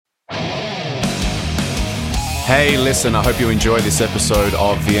Hey, listen, I hope you enjoy this episode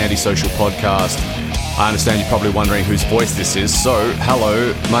of the Antisocial Podcast. I understand you're probably wondering whose voice this is. So,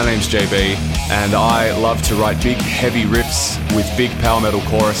 hello, my name's JB, and I love to write big, heavy riffs with big power metal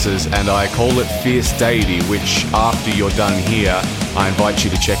choruses, and I call it Fierce Deity, which, after you're done here, I invite you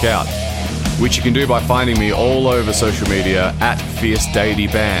to check out. Which you can do by finding me all over social media at Fierce Deity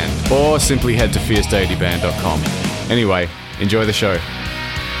Band, or simply head to fiercedeityband.com. Anyway, enjoy the show.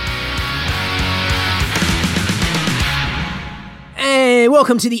 Hey,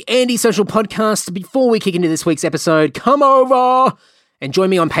 welcome to the Antisocial Podcast. Before we kick into this week's episode, come over and join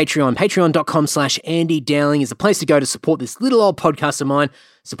me on Patreon. Patreon.com/Andy Dowling is the place to go to support this little old podcast of mine.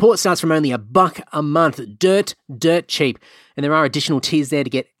 Support starts from only $1 a month. Dirt cheap. And there are additional tiers there to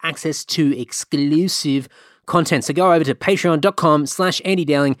get access to exclusive content. So go over to patreon.com/Andy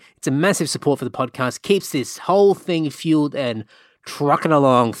Dowling. It's a massive support for the podcast. Keeps this whole thing fueled and trucking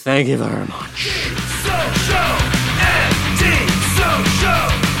along. Thank you very much.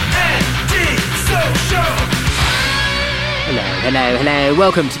 Hello.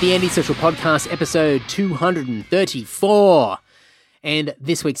 Welcome to the Antisocial Podcast, episode 234. And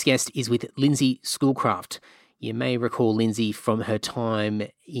this week's guest is with Lindsay Schoolcraft. You may recall Lindsay from her time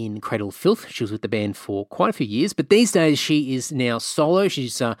in Cradle, Filth. She was with the band for quite a few years, but these days she is now solo.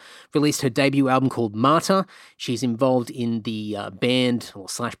 She's released her debut album called Martyr. She's involved in the band or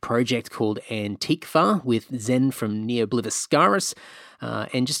 / project called Antiqua with Zen from Neobliviscaris,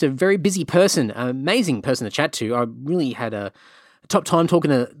 and just a very busy person, amazing person to chat to. I really had a top time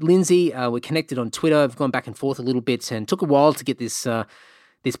talking to Lindsay. We're connected on Twitter. I've gone back and forth a little bit, and took a while to get this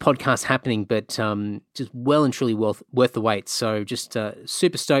podcast happening, but just well and truly worth the wait. So just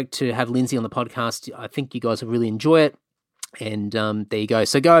super stoked to have Lindsay on the podcast. I think you guys will really enjoy it. And there you go.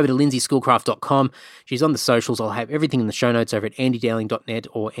 So go over to lindsayschoolcraft.com. She's on the socials. I'll have everything in the show notes over at andydowling.net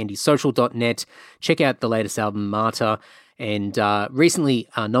or andysocial.net. Check out the latest album, Martyr, and recently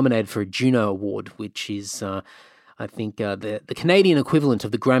nominated for a Juno Award, which is I think the Canadian equivalent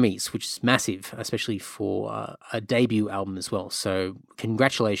of the Grammys, which is massive, especially for a debut album as well. So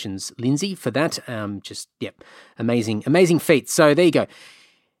congratulations, Lindsay, for that. Amazing feat. So there you go.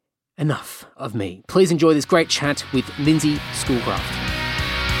 Enough of me. Please enjoy this great chat with Lindsay Schoolcraft.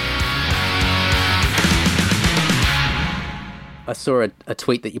 I saw a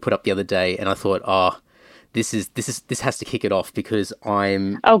tweet that you put up the other day, and I thought, this has to kick it off because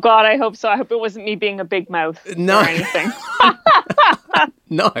I'm... Oh God, I hope so. I hope it wasn't me being a big mouth or anything.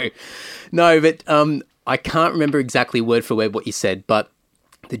 No, but I can't remember exactly word for word what you said, but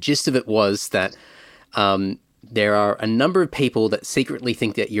the gist of it was that there are a number of people that secretly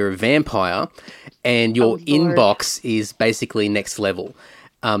think that you're a vampire and your inbox is basically next level.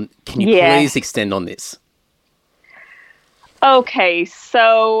 Can you please extend on this? Okay,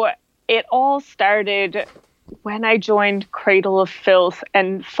 so it all started when I joined Cradle of Filth,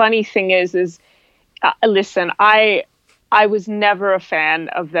 and funny thing is listen, I was never a fan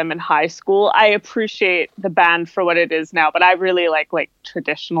of them in high school. I appreciate the band for what it is now, but I really like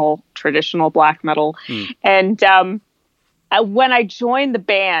traditional black metal. And when I joined the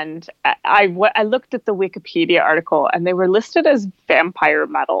band, I looked at the Wikipedia article, and they were listed as vampire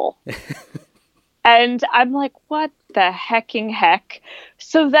metal. And I'm like, what the hecking heck?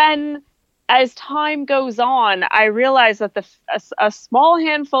 So then, as time goes on, I realize that a small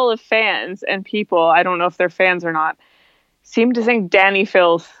handful of fans and people, I don't know if they're fans or not, seem to think Danny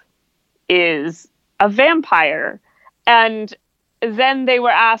Filth is a vampire. And then they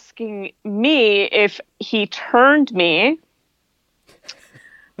were asking me if he turned me.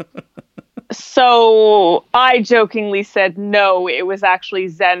 So I jokingly said, no, it was actually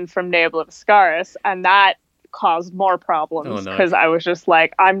Zen from Neobliviscaris, and that caused more problems because I was just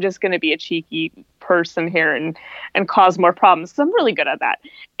like, I'm just going to be a cheeky person here and cause more problems, because I'm really good at that.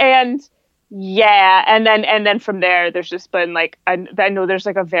 And yeah, and then from there, there's just been I know there's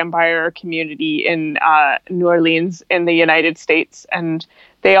a vampire community in New Orleans in the United States, and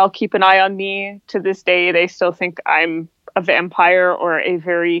they all keep an eye on me to this day. They still think I'm a vampire or a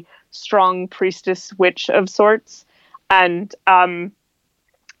very strong priestess witch of sorts. And I'm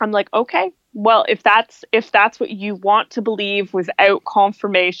like, okay, well, if that's what you want to believe without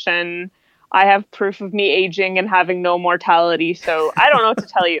confirmation, I have proof of me aging and having no mortality, so I don't know what to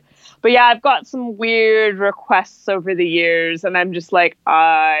tell you. But yeah, I've got some weird requests over the years, and I'm just like,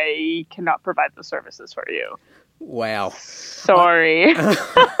 I cannot provide the services for you. Wow. Sorry.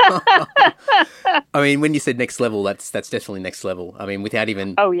 I mean, when you said next level, that's definitely next level. I mean, without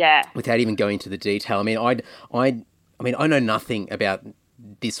even going into the detail. I mean, I know nothing about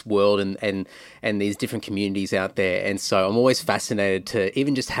this world and these different communities out there, and so I'm always fascinated to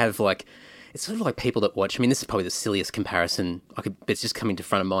even just have it's sort of like people that watch, I mean, this is probably the silliest comparison it's just coming to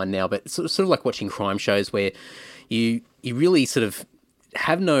front of mind now, but it's sort of like watching crime shows where you really sort of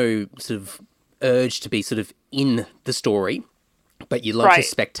have no sort of urge to be sort of in the story, but you love to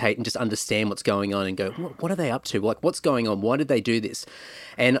spectate and just understand what's going on and go, what are they up to? Like, what's going on? Why did they do this?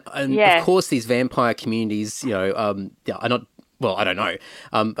 And of course, these vampire communities, you know, are not, well, I don't know,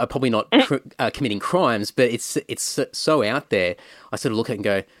 are probably not committing crimes, but it's so out there. I sort of look at it and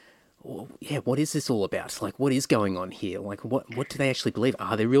go, well, yeah, what is this all about? Like, what is going on here? Like, what do they actually believe?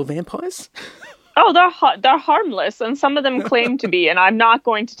 Are they real vampires? Oh, they're harmless, and some of them claim to be, and I'm not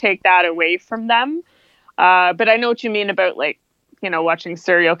going to take that away from them. But I know what you mean about, like, you know, watching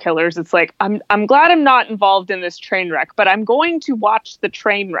serial killers. It's like, I'm glad I'm not involved in this train wreck, but I'm going to watch the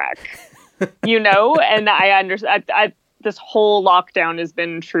train wreck, you know? And I understand. This whole lockdown has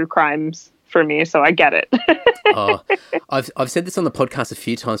been true crimes for me, so I get it. I've said this on the podcast a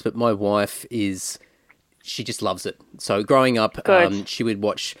few times, but my wife she just loves it. So growing up, she would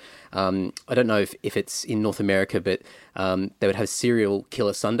watch, I don't know if it's in North America, but they would have serial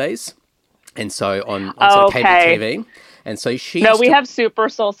killer Sundays. And so on sort of cable TV. And so we have Super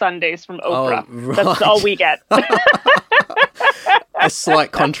Soul Sundays from Oprah. Right. That's all we get. A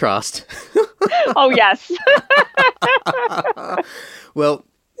slight contrast. Oh, yes. Well,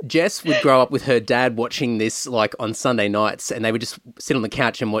 Jess would grow up with her dad watching this like on Sunday nights, and they would just sit on the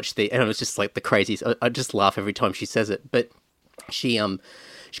couch and watch and it was just like the craziest. I just laugh every time she says it. But she's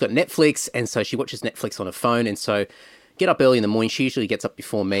got Netflix, and so she watches Netflix on her phone, and so get up early in the morning. She usually gets up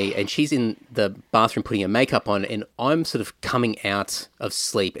before me, and she's in the bathroom putting her makeup on, and I'm sort of coming out of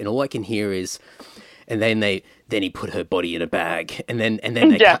sleep, and all I can hear is, and then he put her body in a bag, and then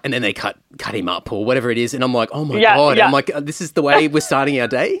they cut him up or whatever it is, and I'm like, oh my God, I'm like, this is the way we're starting our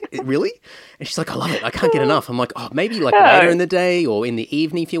day, really? And she's like, I love it, I can't get enough. I'm like, oh, maybe like later in the day or in the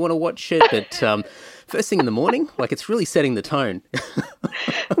evening if you want to watch it, but first thing in the morning, like it's really setting the tone.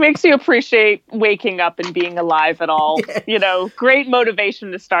 Makes you appreciate waking up and being alive at all. Yeah. You know, great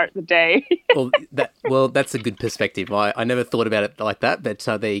motivation to start the day. Well, that's a good perspective. I never thought about it like that, but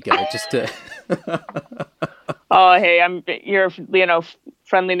there you go. Just oh, hey, you're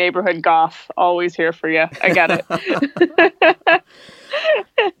friendly neighborhood goth. Always here for you. I get it.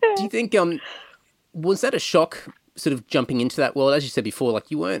 Do you think was that a shock, sort of jumping into that world? As you said before,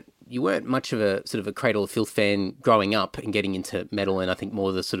 like you weren't much of a sort of a Cradle of Filth fan growing up and getting into metal, and I think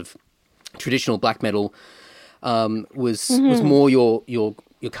more the sort of traditional black metal was more your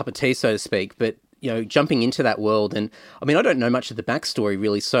cup of tea, so to speak. But you know, jumping into that world, and I mean, I don't know much of the backstory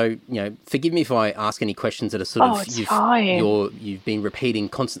really, so you know, forgive me if I ask any questions that are sort of you've been repeating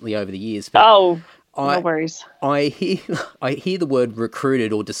constantly over the years. But no worries. I hear the word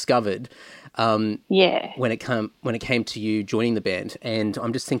recruited or discovered. When it came to you joining the band, and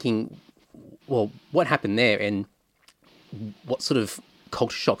I'm just thinking, well, what happened there, and what sort of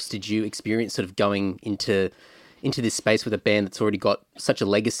culture shocks did you experience sort of going into this space with a band that's already got such a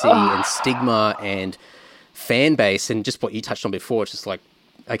legacy and stigma and fan base, and just what you touched on before, it's just like,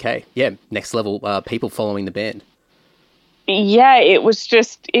 okay, yeah, next level people following the band. Yeah, it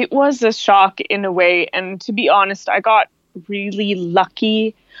was a shock in a way, and to be honest, I got really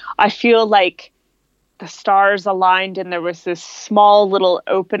lucky. I feel like the stars aligned, and there was this small little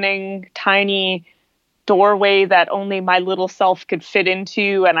opening, tiny doorway that only my little self could fit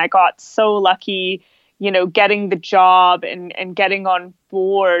into. And I got so lucky, you know, getting the job and getting on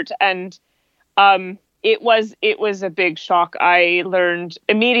board. And it was a big shock. I learned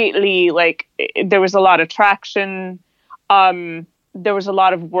immediately, like, there was a lot of traction. There was a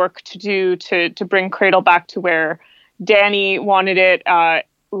lot of work to do to bring Cradle back to where Danny wanted it.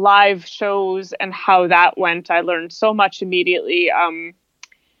 Live shows and how that went. I learned so much immediately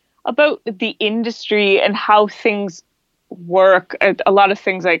about the industry and how things work. A lot of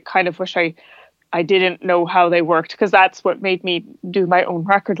things I kind of wish I didn't know how they worked, because that's what made me do my own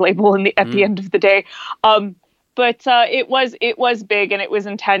record label at the end of the day. But it was big, and it was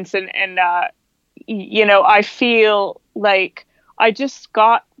intense, and you know, I feel like I just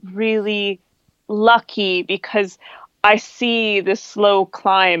got really lucky because I see the slow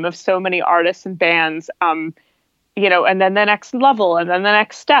climb of so many artists and bands, you know, and then the next level, and then the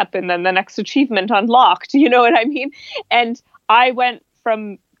next step, and then the next achievement unlocked, you know what I mean? And I went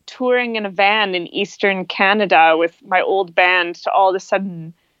from touring in a van in Eastern Canada with my old band to all of a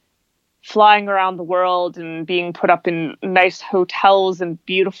sudden flying around the world and being put up in nice hotels and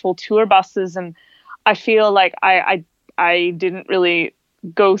beautiful tour buses. And I feel like I didn't really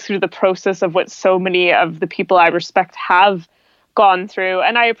go through the process of what so many of the people I respect have gone through,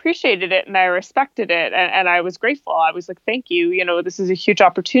 and I appreciated it and I respected it, and I was grateful. I was like, thank you, this is a huge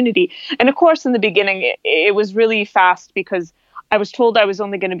opportunity. And of course, in the beginning, it was really fast because I was told I was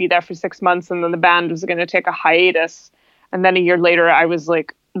only going to be there for 6 months, and then the band was going to take a hiatus. And then a year later, I was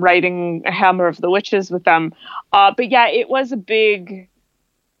like writing A Hammer of the Witches with them. But yeah, it was a big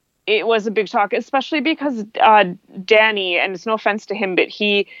shock, especially because Danny, and it's no offense to him, but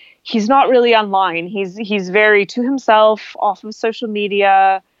he's not really online. He's very to himself, off of social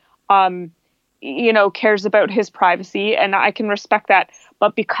media, cares about his privacy, and I can respect that.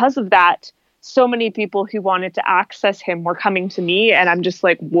 But because of that, so many people who wanted to access him were coming to me, and I'm just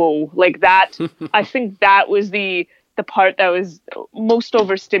like, whoa, like that. I think that was the part that was most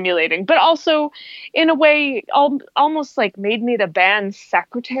overstimulating, but also in a way almost like made me the band's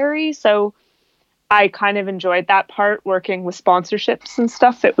secretary. So I kind of enjoyed that part, working with sponsorships and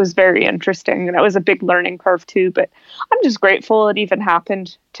stuff. It was very interesting, and it was a big learning curve too, but I'm just grateful it even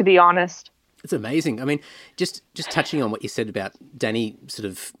happened, to be honest. It's amazing. I mean, just touching on what you said about Danny sort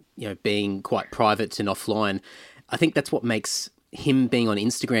of, being quite private and offline, I think that's what makes him being on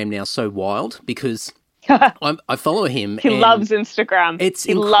Instagram now so wild, because I follow him. He loves Instagram.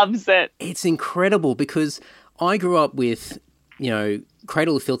 He loves it. It's incredible, because I grew up with,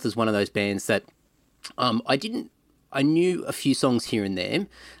 Cradle of Filth is one of those bands that I knew a few songs here and there,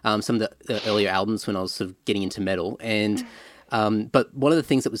 some of the earlier albums when I was sort of getting into metal, and but one of the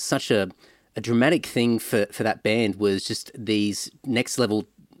things that was such a dramatic thing for that band was just these next level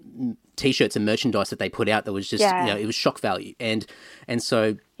T-shirts and merchandise that they put out that was just, it was shock value. And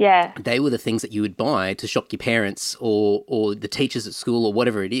so they were the things that you would buy to shock your parents or the teachers at school or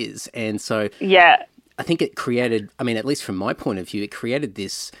whatever it is. And so I think it created, I mean, at least from my point of view, it created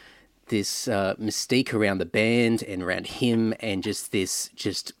this mystique around the band and around him, and just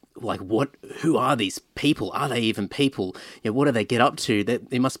like, who are these people? Are they even people? What do they get up to?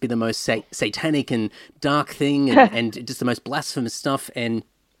 They must be the most satanic and dark thing and just the most blasphemous stuff.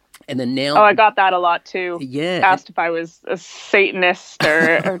 And then now... Oh, I got that a lot too. Yeah. Asked if I was a Satanist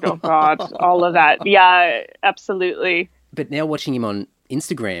or oh God, all of that. Yeah, absolutely. But now watching him on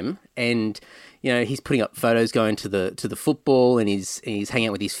Instagram, and he's putting up photos going to the football, and he's hanging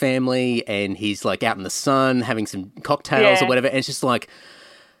out with his family, and he's like out in the sun having some cocktails or whatever, and it's just like,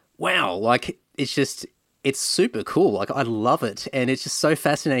 wow, like it's super cool. Like, I love it, and it's just so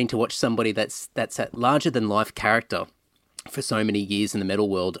fascinating to watch somebody that's a larger than life character for so many years in the metal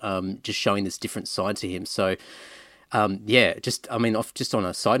world, just showing this different side to him. So, just on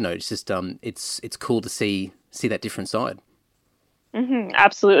a side note, it's just it's cool to see that different side. Mm-hmm,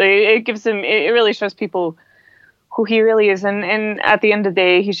 absolutely, it gives him. It really shows people who he really is, and at the end of the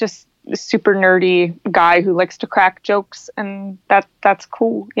day, he's just a super nerdy guy who likes to crack jokes, and that's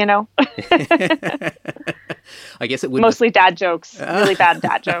cool, I guess it would mostly dad jokes, really bad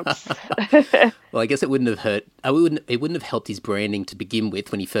dad jokes. Well, I guess it wouldn't have hurt. It wouldn't have helped his branding to begin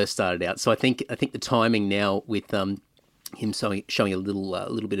with when he first started out. So I think the timing now with him showing a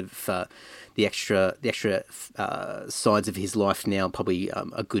little bit of the extra sides of his life now, probably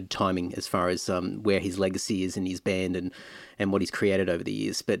a good timing as far as where his legacy is in his band and what he's created over the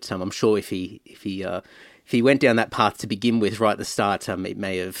years. But I'm sure if he went down that path to begin with right at the start, it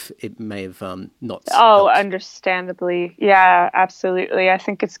may have not. Oh, helped. Understandably, yeah, absolutely. I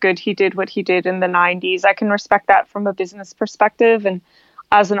think it's good he did what he did in the 90s. I can respect that from a business perspective and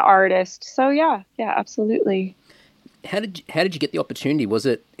as an artist. So yeah, absolutely. How did you get the opportunity? Was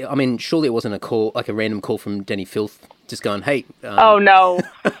it? I mean, surely it wasn't a call, like a random call from Danny Filth, just going, "Hey." Oh no.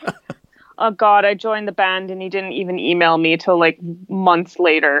 Oh God, I joined the band and he didn't even email me till like months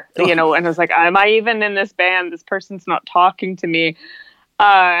later, and I was like, am I even in this band? This person's not talking to me.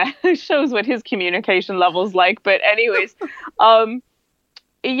 Shows what his communication level's like. But anyways,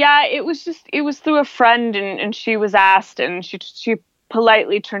 it was through a friend, and she was asked, and she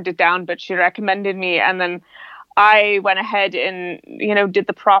politely turned it down, but she recommended me. And then I went ahead and, did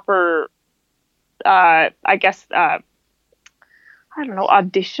the proper,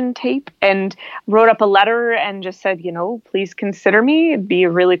 audition tape, and wrote up a letter and just said, please consider me. It'd be a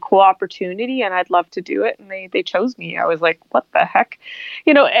really cool opportunity and I'd love to do it. And they chose me. I was like, what the heck?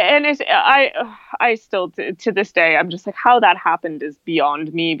 And I still, to this day, I'm just like, how that happened is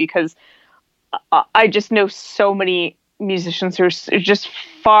beyond me, because I just know so many musicians who are just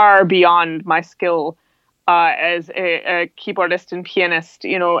far beyond my skill as a keyboardist and pianist,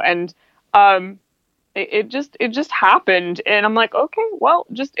 and it just happened, and I'm like, okay, well,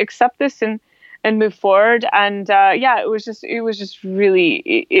 just accept this and move forward. And it was just really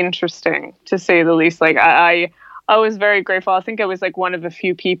interesting, to say the least. Like I I was very grateful. I think I was like one of a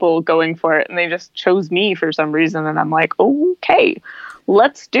few people going for it, and they just chose me for some reason. And I'm like, okay,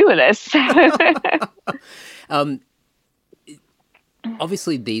 let's do this.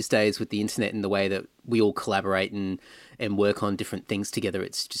 Obviously, these days with the internet and the way that we all collaborate and work on different things together,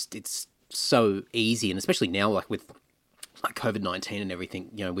 it's so easy. And especially now, like with like COVID-19 and everything,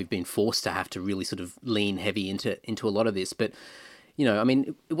 you know, we've been forced to have to really sort of lean heavy into a lot of this. But you know, I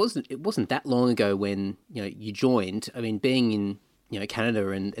mean, it wasn't that long ago when, you know, you joined. I mean, being in, you know, Canada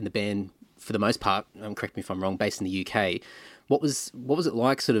and the band for the most part, correct me if I'm wrong, based in the UK, what was it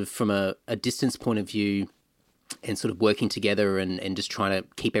like sort of from a distance point of view and sort of working together and just trying to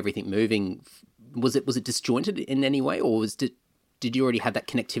keep everything moving? Was it disjointed in any way, or did you already have that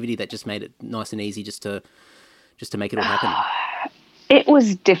connectivity that just made it nice and easy just to make it all happen? It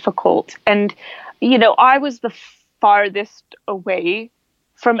was difficult, and you know, I was the farthest away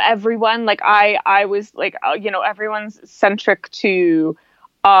from everyone. Like I was like, you know, everyone's centric to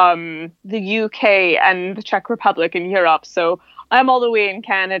the UK and the Czech Republic and Europe, so I'm all the way in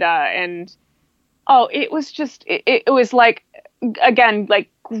Canada. And it was just it was like, again, like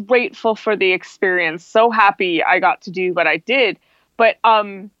grateful for the experience, so happy I got to do what I did. But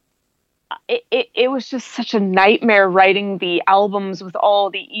it was just such a nightmare writing the albums with all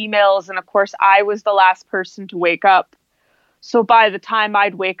the emails. And of course, I was the last person to wake up. So by the time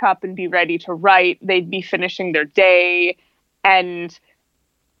I'd wake up and be ready to write, they'd be finishing their day. And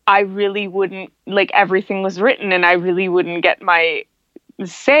I really wouldn't, like, everything was written and I really wouldn't get my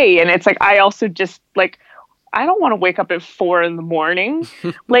say. And it's like, I also just like, I don't want to wake up at 4 a.m.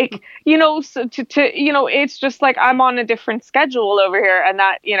 Like, you know, so to, you know, it's just like, I'm on a different schedule over here, and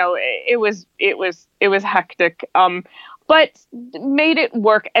that, you know, it was hectic, but made it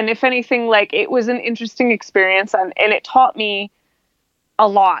work. And if anything, like, it was an interesting experience, and it taught me a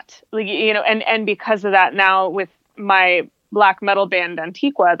lot, like, you know, and because of that, now with my black metal band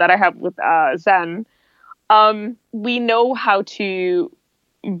Antiqua that I have with Zen, we know how to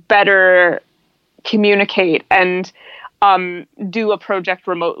better communicate and do a project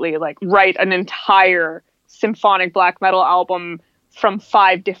remotely, like write an entire symphonic black metal album from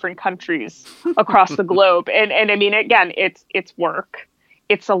 5 different countries across the globe. And I mean, again, it's work.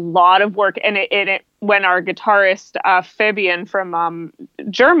 It's a lot of work. And it when our guitarist Fabian from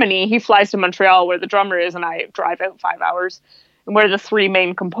Germany, he flies to Montreal where the drummer is, and I drive out 5 hours, and we're the 3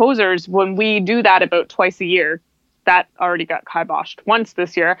 main composers. When we do that about twice a year, that already got kiboshed once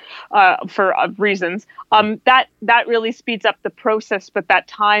this year for reasons. That really speeds up the process, but that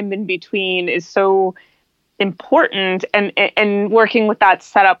time in between is so important. And working with that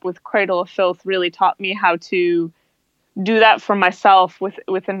setup with Cradle of Filth really taught me how to do that for myself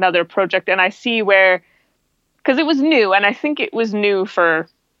with another project. And I see where, because it was new, and I think it was new for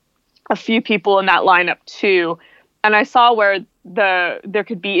a few people in that lineup too. And I saw where there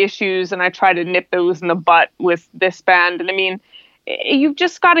could be issues, and I try to nip those in the butt with this band. And I mean, you've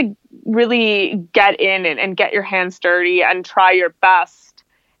just got to really get in and get your hands dirty and try your best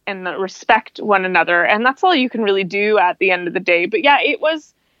and respect one another. And that's all you can really do at the end of the day. But yeah, it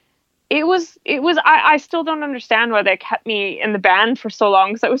was, I still don't understand why they kept me in the band for so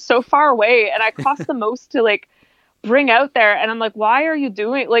long, because I was so far away and I cost the most to like bring out there. And I'm like, why are you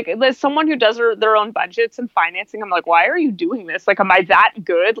doing, like, there's someone who does their own budgets and financing. I'm like, why are you doing this? Like, am I that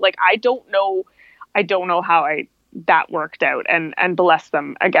good? Like, I don't know how that worked out, and bless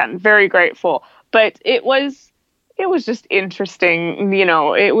them. Again, very grateful. But it was just interesting. You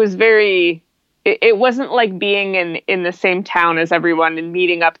know, it was it wasn't like being in the same town as everyone and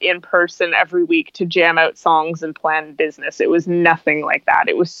meeting up in person every week to jam out songs and plan business. It was nothing like that.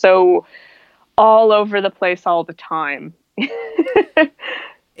 It was so all over the place all the time.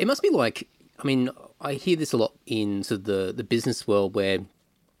 It must be like, I mean, I hear this a lot in sort of the business world where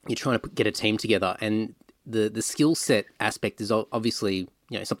you're trying to get a team together, and the skill set aspect is obviously,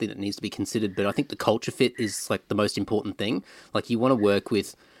 you know, something that needs to be considered, but I think the culture fit is like the most important thing. Like, you want to work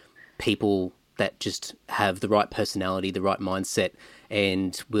with people that just have the right personality, the right mindset,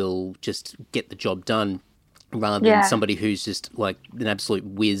 and will just get the job done, rather than somebody who's just like an absolute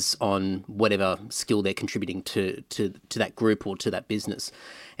whiz on whatever skill they're contributing to that group or to that business.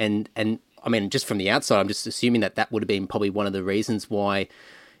 And I mean, just from the outside, I'm just assuming that would have been probably one of the reasons why,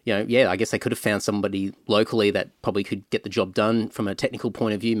 you know, I guess they could have found somebody locally that probably could get the job done from a technical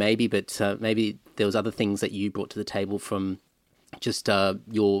point of view, maybe, but maybe there was other things that you brought to the table from just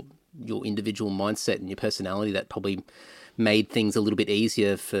your individual mindset and your personality that probably made things a little bit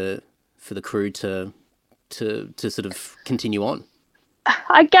easier for the crew to sort of continue on.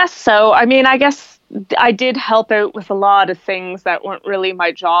 I guess so. I mean, I guess I did help out with a lot of things that weren't really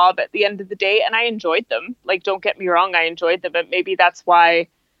my job at the end of the day, and I enjoyed them. Like, don't get me wrong, I enjoyed them, but maybe that's why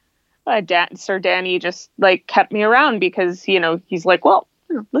Sir Danny just like kept me around, because, you know, he's like, well,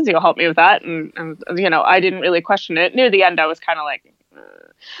 Lindsay will help me with that, and you know, I didn't really question it. Near the end, I was kind of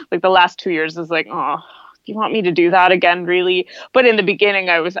like the last 2 years is like, oh, you want me to do that again, really? But in the beginning,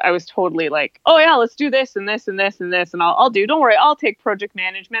 I was totally like, oh yeah, let's do this and this and this and this, and I'll do. Don't worry, I'll take project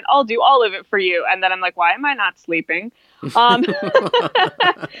management. I'll do all of it for you. And then I'm like, why am I not sleeping?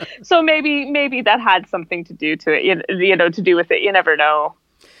 So maybe that had something to do to it. You know, to do with it. You never know.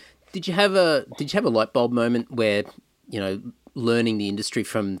 Did you have a light bulb moment where, you know, learning the industry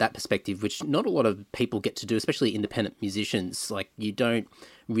from that perspective, which not a lot of people get to do, especially independent musicians? Like, you don't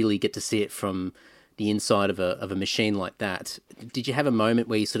really get to see it from the inside of a machine like that. Did you have a moment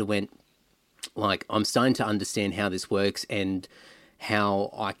where you sort of went, like, I'm starting to understand how this works and how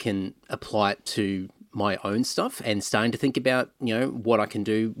I can apply it to my own stuff, and starting to think about, you know, what I can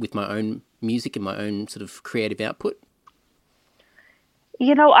do with my own music and my own sort of creative output?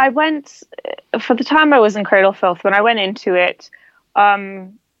 You know, I went, for the time I was in Cradle Filth, when I went into it,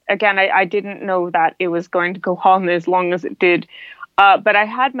 again, I didn't know that it was going to go on as long as it did. But I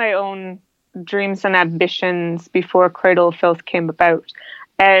had my own dreams and ambitions before Cradle Filth came about.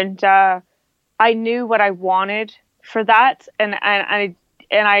 And I knew what I wanted for that. And I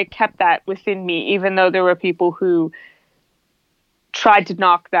kept that within me, even though there were people who tried to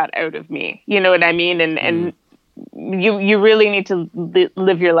knock that out of me. You know what I mean? And you really need to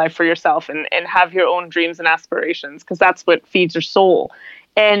live your life for yourself and have your own dreams and aspirations, because that's what feeds your soul.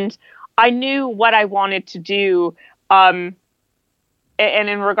 And I knew what I wanted to do. And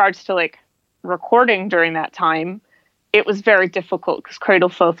in regards to like recording during that time, it was very difficult because Cradle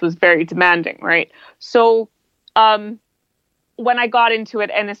Filth was very demanding, right? So when I got into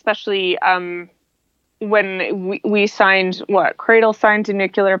it, and especially when we signed, Cradle signed to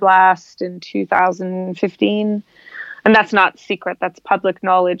Nuclear Blast in 2015, and that's not secret, that's public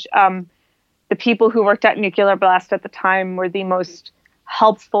knowledge. The people who worked at Nuclear Blast at the time were the most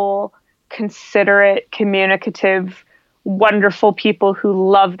helpful, considerate, communicative, wonderful people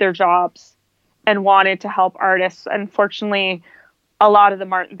who loved their jobs and wanted to help artists. Unfortunately, a lot of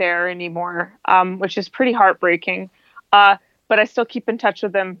them aren't there anymore, which is pretty heartbreaking. But I still keep in touch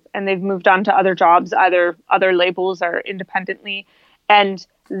with them, and they've moved on to other jobs, either other labels or independently. And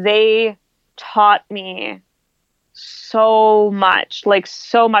they taught me so much, like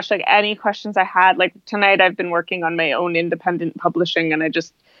any questions I had. Like tonight, I've been working on my own independent publishing, and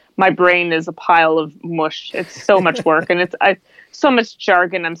my brain is a pile of mush. It's so much work, and it's so much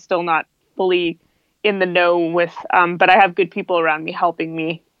jargon I'm still not fully in the know with. But I have good people around me helping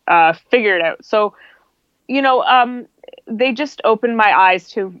me figure it out. So, you know, they just opened my eyes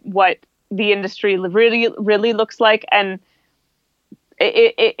to what the industry really, really looks like. And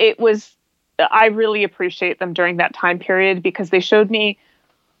it was, I really appreciate them during that time period, because they showed me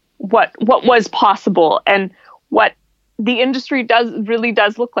what was possible and what the industry really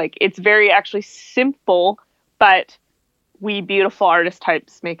does look like. It's very actually simple, but we beautiful artist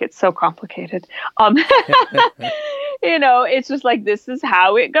types make it so complicated. You know, it's just like, this is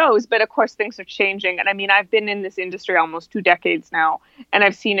how it goes. But of course, things are changing. And I mean, I've been in this industry almost 2 decades now, and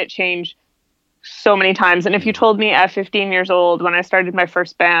I've seen it change so many times. And if you told me at 15 years old, when I started my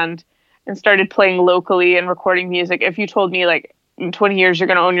first band and started playing locally and recording music, if you told me like in 20 years you're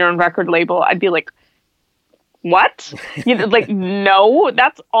going to own your own record label, I'd be like, what? You know, like, no,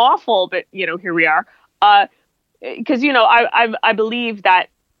 that's awful. But, you know, here we are. Because, you know, I believe that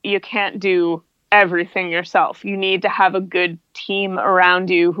you can't do everything yourself. You need to have a good team around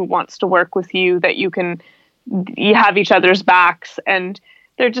you who wants to work with you, that you have each other's backs, and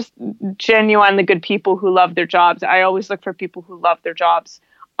they're just genuinely good people who love their jobs. I always look for people who love their jobs.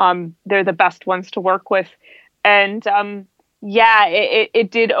 They're the best ones to work with. And yeah,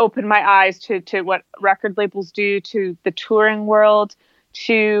 it did open my eyes to what record labels do, to the touring world,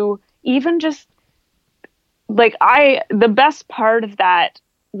 to even just like the best part of that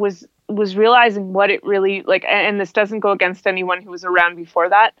was realizing what it really like, and this doesn't go against anyone who was around before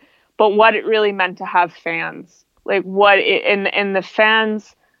that, but what it really meant to have fans. Like and the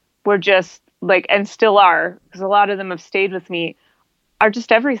fans were just like, and still are, because a lot of them have stayed with me, are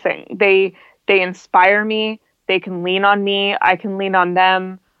just everything. They inspire me. They can lean on me. I can lean on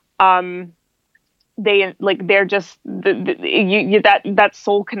them. They're just that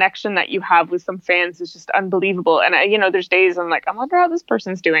soul connection that you have with some fans is just unbelievable. And you know, there's days I'm like, I wonder how this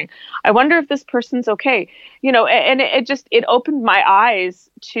person's doing. I wonder if this person's okay. You know, and it opened my eyes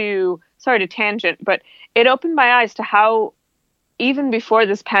to, sorry to tangent, but it opened my eyes to how even before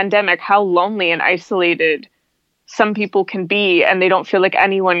this pandemic, how lonely and isolated some people can be, and they don't feel like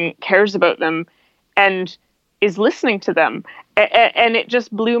anyone cares about them and is listening to them. And it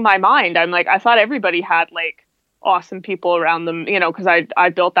just blew my mind. I'm like, I thought everybody had like awesome people around them, you know, because I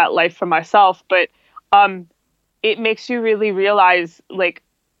built that life for myself. But it makes you really realize like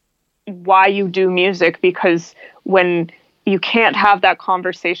why you do music, because when you can't have that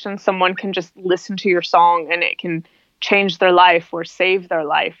conversation, someone can just listen to your song and it can change their life or save their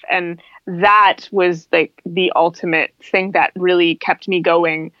life. And that was like the ultimate thing that really kept me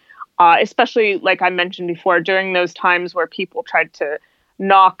going, especially like I mentioned before, during those times where people tried to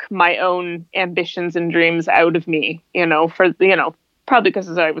knock my own ambitions and dreams out of me, you know, probably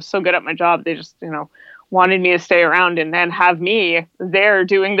because I was so good at my job, they just, you know, wanted me to stay around and then have me there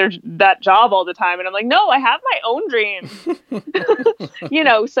doing that job all the time. And I'm like, no, I have my own dreams, you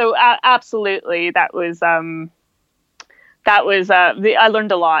know? So absolutely. I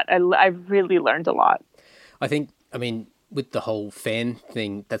learned a lot. I really learned a lot. I think, I mean, with the whole fan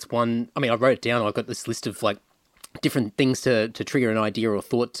thing, that's one, I mean, I wrote it down. I've got this list of like different things to trigger an idea or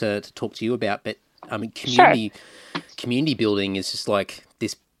thought to talk to you about. But I mean, community building is just like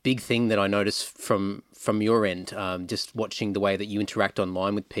this big thing that I notice from your end, just watching the way that you interact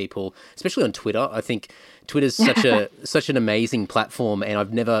online with people, especially on Twitter. I think Twitter's such an amazing platform, and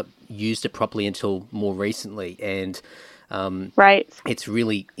I've never used it properly until more recently. And right, it's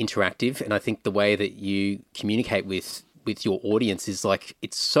really interactive, and I think the way that you communicate with your audience is like,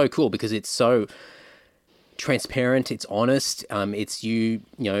 it's so cool because it's so transparent, it's honest. It's you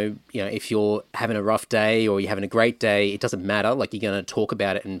know, if you're having a rough day or you're having a great day, it doesn't matter. Like, you're going to talk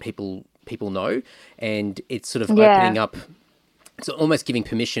about it, and people know. And it's sort of opening up, it's almost giving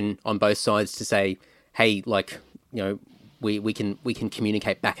permission on both sides to say, hey, like, you know, we can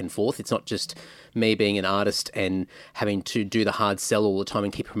communicate back and forth. It's not just me being an artist and having to do the hard sell all the time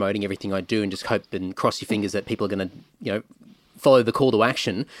and keep promoting everything I do and just hope and cross your fingers that people are going to, you know, follow the call to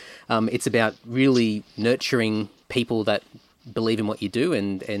action. It's about really nurturing people that believe in what you do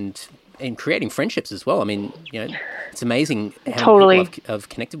and creating friendships as well. I mean, you know, it's amazing how many people I've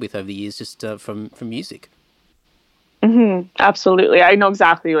connected with over the years just from music. Mm-hmm. Absolutely. I know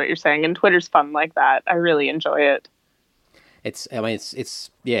exactly what you're saying. And Twitter's fun like that. I really enjoy it. It's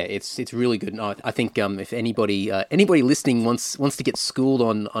really good. And I think if anybody listening wants to get schooled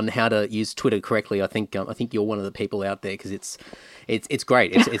on how to use Twitter correctly, I think you're one of the people out there, because it's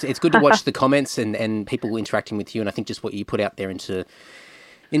great. It's good to watch the comments and people interacting with you. And I think just what you put out there into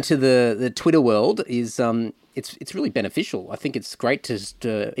the Twitter world is it's really beneficial. I think it's great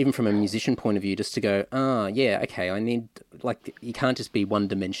to even from a musician point of view, just to go, okay, I need, like, you can't just be one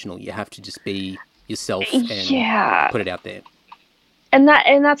dimensional. You have to just be yourself and put it out there. And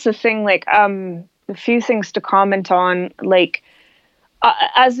that's the thing, like, a few things to comment on, like,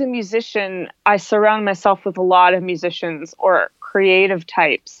 as a musician, I surround myself with a lot of musicians or creative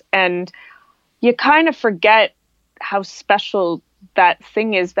types, and you kind of forget how special that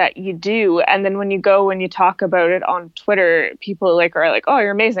thing is that you do. And then when you go and you talk about it on Twitter, people are like, oh,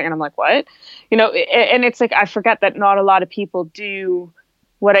 you're amazing. And I'm like, what? You know, and it's like, I forget that not a lot of people do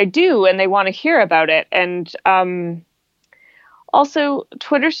what I do, and they want to hear about it. And also,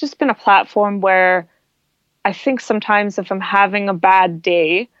 Twitter's just been a platform where I think sometimes if I'm having a bad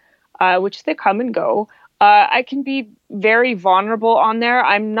day, which they come and go, I can be very vulnerable on there.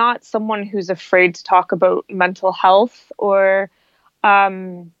 I'm not someone who's afraid to talk about mental health or,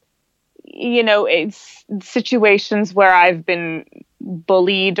 you know, it's situations where I've been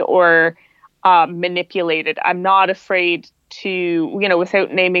bullied or manipulated. I'm not afraid to, you know,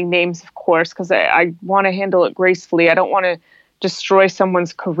 without naming names, of course, because I want to handle it gracefully. I don't want to destroy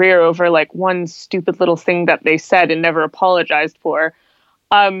someone's career over like one stupid little thing that they said and never apologized for.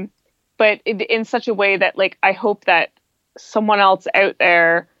 But in such a way that, like, I hope that someone else out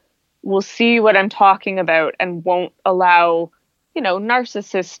there will see what I'm talking about and won't allow, you know,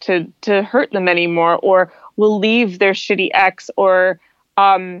 narcissists to hurt them anymore, or will leave their shitty ex, or,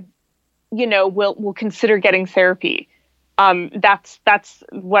 you know, will consider getting therapy. That's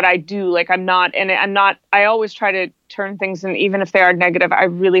what I do. Like, I always try to turn things, and even if they are negative, I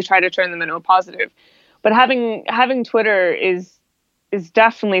really try to turn them into a positive. But having Twitter is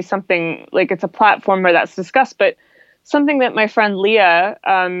definitely something, like, it's a platform where that's discussed, but something that my friend Leah,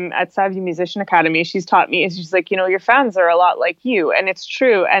 at Savvy Musician Academy, she's taught me is, she's like, you know, your fans are a lot like you. And it's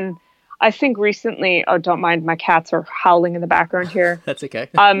true. And I think recently, oh, don't mind, my cats are howling in the background here. That's okay.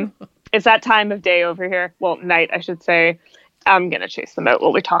 It's that time of day over here. Well, night, I should say. I'm going to chase them out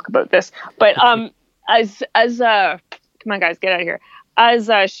while we talk about this. But as come on, guys, get out of here. As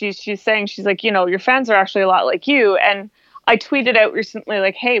she's saying, she's like, you know, your fans are actually a lot like you. And I tweeted out recently,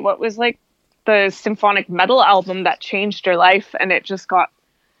 like, hey, what was like the symphonic metal album that changed your life? And it just got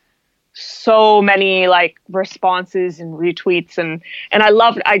so many like responses and retweets, and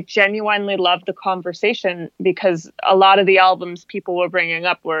I genuinely loved the conversation, because a lot of the albums people were bringing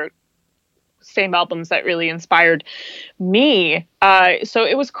up were same albums that really inspired me. So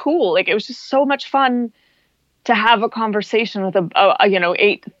it was cool. Like, it was just so much fun to have a conversation with a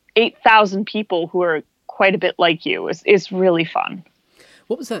 8,000 people who are quite a bit like you. Is really fun.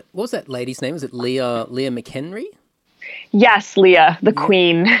 What was that lady's name? Was it Leah McHenry? Yes, Leah, the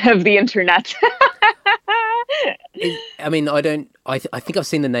queen of the internet. I think I've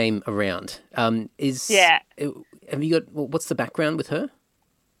seen the name around. Have you got, what's the background with her?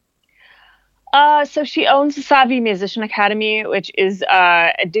 So she owns the Savvy Musician Academy, which is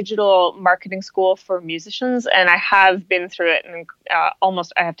a digital marketing school for musicians. And I have been through it, and I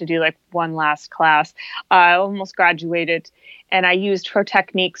have to do like one last class. I almost graduated, and I used her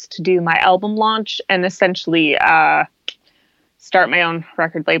techniques to do my album launch and essentially start my own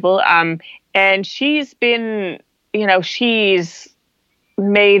record label. And she's been, she's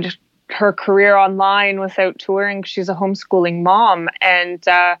made her career online without touring. She's a homeschooling mom. And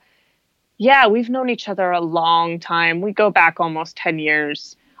we've known each other a long time. We go back almost 10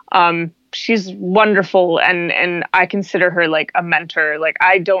 years. She's wonderful, and I consider her like a mentor. Like,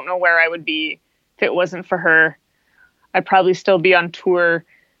 I don't know where I would be if it wasn't for her. I'd probably still be on tour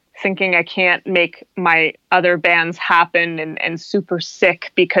thinking I can't make my other bands happen, and super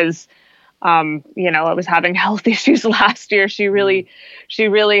sick because, I was having health issues last year. She really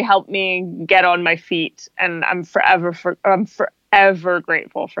helped me get on my feet, and I'm forever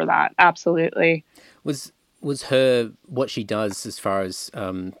grateful for that. Absolutely. Was her, what she does as far as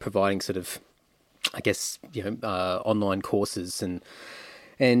providing sort of, I guess, online courses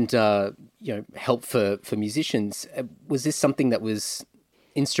and help for musicians, was this something that was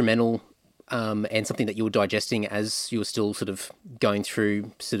instrumental and something that you were digesting as you were still sort of going through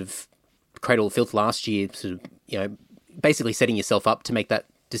sort of Cradle of Filth last year, sort of, basically setting yourself up to make that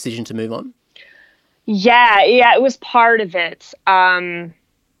decision to move on? Yeah, it was part of it. I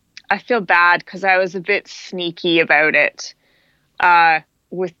feel bad because I was a bit sneaky about it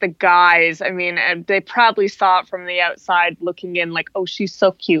with the guys. I mean, they probably saw it from the outside looking in, like, oh, she's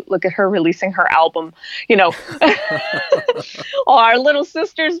so cute. Look at her releasing her album. Oh, our little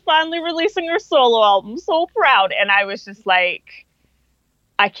sister's finally releasing her solo album. So proud. And I was just like,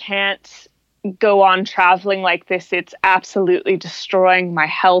 I can't go on traveling like this. It's absolutely destroying my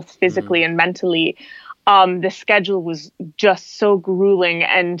health physically and mentally. The schedule was just so grueling,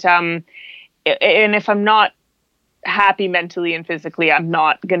 and if I'm not happy mentally and physically, I'm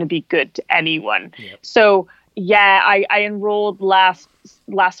not going to be good to anyone. Yep. So I enrolled last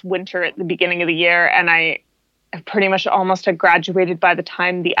winter at the beginning of the year, and I pretty much almost had graduated by the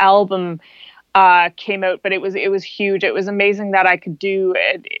time the album came out, but it was huge. It was amazing that I could do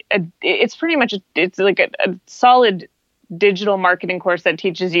it. It's pretty much it's like a solid digital marketing course that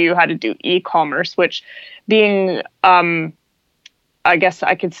teaches you how to do e-commerce, which, being I guess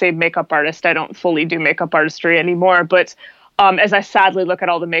I could say makeup artist, I don't fully do makeup artistry anymore, but as I sadly look at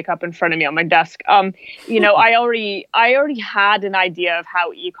all the makeup in front of me on my desk, I already had an idea of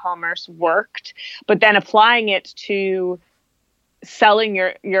how e-commerce worked, but then applying it to selling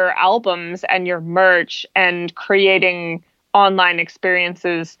your albums and your merch and creating online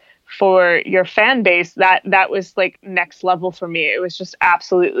experiences for your fan base, that was like next level for me. It was just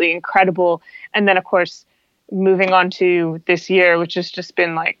absolutely incredible. And then, of course, moving on to this year, which has just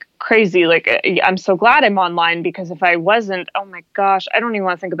been like crazy. Like, I'm so glad I'm online, because if I wasn't, oh my gosh, I don't even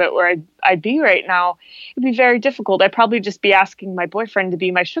want to think about where I'd be right now. It'd be very difficult. I'd probably just be asking my boyfriend to be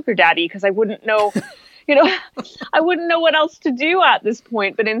my sugar daddy, because I wouldn't know, I wouldn't know what else to do at this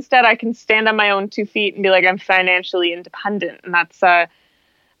point. But instead, I can stand on my own 2 feet and be like, I'm financially independent. And that's, as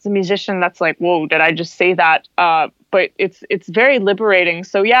a musician, that's like, whoa, did I just say that? But it's very liberating.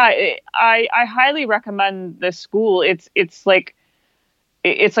 So yeah, I highly recommend this school. It's like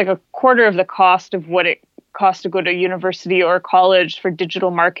a quarter of the cost of what it costs to go to university or college for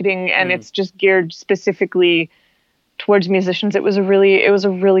digital marketing, and it's just geared specifically towards musicians. It was a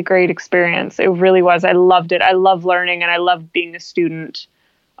really great experience. It really was. I loved it. I love learning, and I love being a student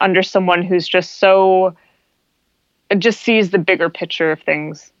under someone who's just sees the bigger picture of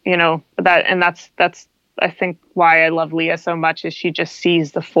things, that's I think why I love Leah so much, is she just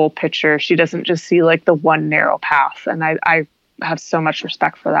sees the full picture. She doesn't just see like the one narrow path. And I have so much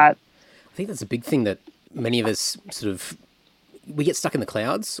respect for that. I think that's a big thing that many of us we get stuck in the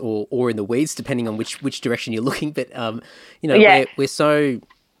clouds or in the weeds, depending on which direction you're looking. But, we're so,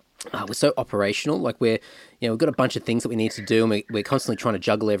 we're so operational. Like we've got a bunch of things that we need to do, and we're constantly trying to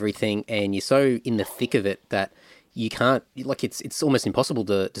juggle everything. And you're so in the thick of it that you can't, like, it's almost impossible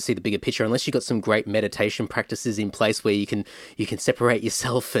to see the bigger picture unless you've got some great meditation practices in place where you can separate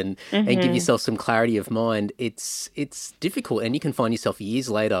yourself and give yourself some clarity of mind. It's difficult, and you can find yourself years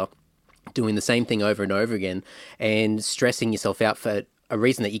later doing the same thing over and over again and stressing yourself out for a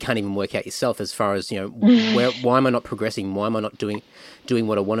reason that you can't even work out yourself, as far as, why am I not progressing? Why am I not doing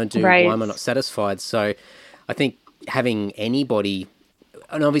what I want to do? Right. Why am I not satisfied? So I think having anybody,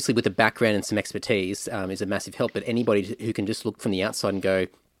 and obviously with a background and some expertise, is a massive help, but anybody who can just look from the outside and go,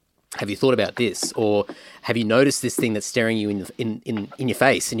 have you thought about this? Or have you noticed this thing that's staring you in your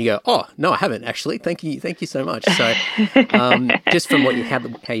face? And you go, oh, no, I haven't actually. Thank you so much. So just from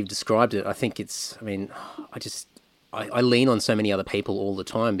how you've described it, I think I lean on so many other people all the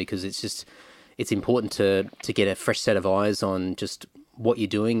time, because it's important to get a fresh set of eyes on just what you're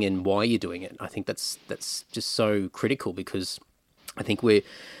doing and why you're doing it. I think that's just so critical, because I think we're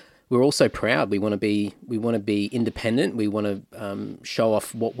all so proud. We want to be independent. We want to show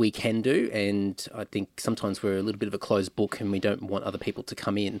off what we can do, and I think sometimes we're a little bit of a closed book, and we don't want other people to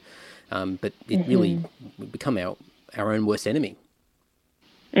come in. But it really, we become our own worst enemy.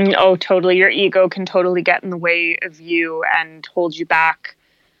 Oh, totally. Your ego can totally get in the way of you and hold you back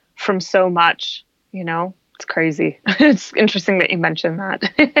from so much. It's crazy. It's interesting that you mentioned that.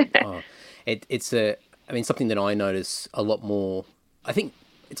 It's something that I notice a lot more. I think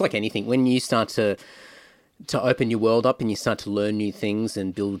it's like anything. When you start to open your world up and you start to learn new things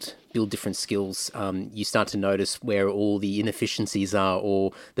and build different skills, you start to notice where all the inefficiencies are,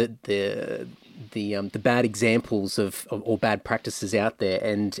 or the bad examples of or bad practices out there.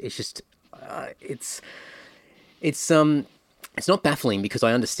 And it's just it's not baffling, because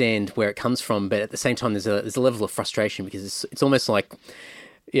I understand where it comes from, but at the same time there's a level of frustration, because it's almost like,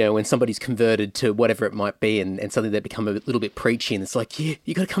 when somebody's converted to whatever it might be, and suddenly they become a little bit preachy, and it's like, you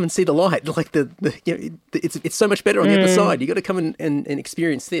got to come and see the light. Like it's so much better on the other side. You got to come and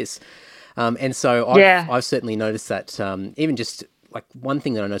experience this. And so I've certainly noticed that. Even just like one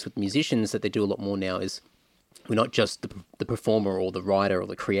thing that I notice with musicians that they do a lot more now is, we're not just the performer or the writer or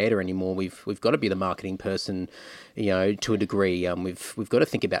the creator anymore. We've got to be the marketing person, to a degree. We've got to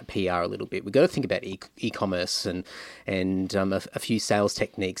think about PR a little bit. We've got to think about e-commerce and a few sales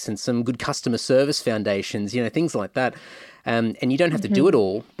techniques and some good customer service foundations, things like that. And you don't have to do it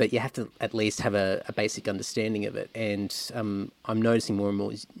all, but you have to at least have a basic understanding of it. And I'm noticing more and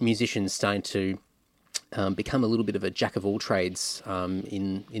more musicians starting to become a little bit of a jack of all trades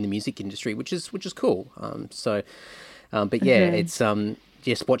in the music industry, which is cool. It's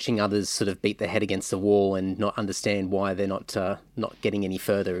just watching others sort of beat their head against the wall and not understand why they're not getting any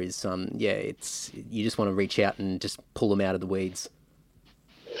further is you just want to reach out and just pull them out of the weeds.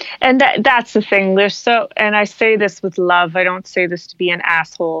 And that's the thing. And I say this with love. I don't say this to be an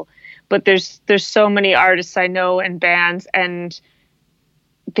asshole, but there's so many artists I know and bands, and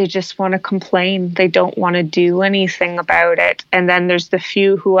they just want to complain. They don't want to do anything about it. And then there's the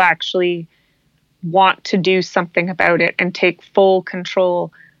few who actually want to do something about it and take full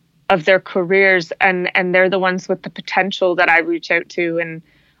control of their careers. And they're the ones with the potential that I reach out to and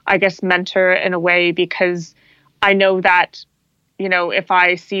I guess mentor in a way, because I know that, if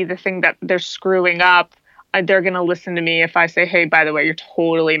I see the thing that they're screwing up, they're going to listen to me if I say, hey, by the way, you're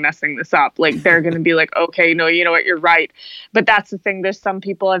totally messing this up. Like, they're going to be like, okay, no, you know what, you're right. But that's the thing. There's some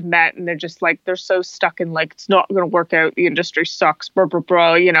people I've met and they're just like, they're so stuck in like, it's not going to work out. The industry sucks, blah, blah,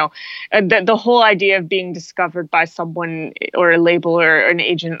 blah, And the whole idea of being discovered by someone or a label or an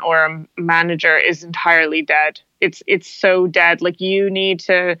agent or a manager is entirely dead. It's so dead. Like,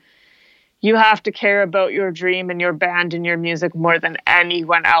 you have to care about your dream and your band and your music more than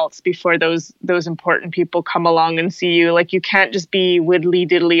anyone else before those important people come along and see you. Like, you can't just be widdly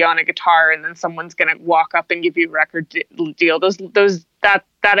diddly on a guitar and then someone's going to walk up and give you a record deal. That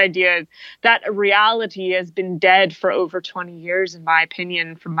idea, that reality has been dead for over 20 years, in my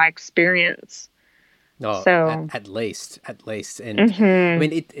opinion, from my experience. Oh, so at least. And I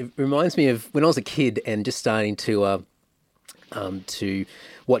mean, it reminds me of when I was a kid and just starting to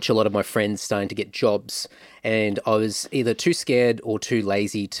watch a lot of my friends starting to get jobs, and I was either too scared or too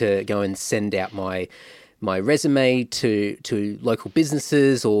lazy to go and send out my resume to local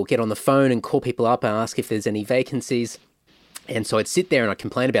businesses or get on the phone and call people up and ask if there's any vacancies. And so I'd sit there and I'd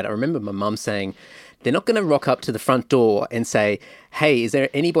complain about it. I remember my mum saying, they're not going to rock up to the front door and say, hey, is there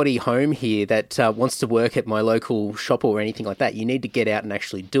anybody home here that wants to work at my local shop or anything like that? You need to get out and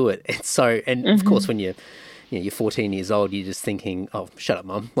actually do it. And so, of course, when you're you're 14 years old, you're just thinking, oh, shut up,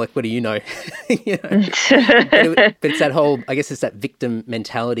 mum. Like, what do you know? But it's that whole, I guess it's that victim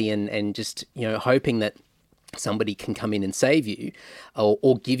mentality and just, hoping that somebody can come in and save you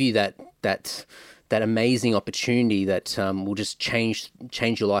or give you that amazing opportunity that will just change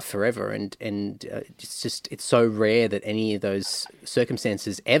your life forever. And it's so rare that any of those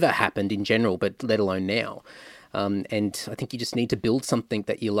circumstances ever happened in general, but let alone now. And I think you just need to build something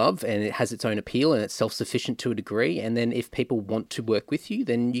that you love and it has its own appeal and it's self-sufficient to a degree. And then if people want to work with you,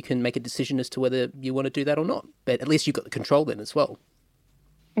 then you can make a decision as to whether you want to do that or not. But at least you've got the control then as well.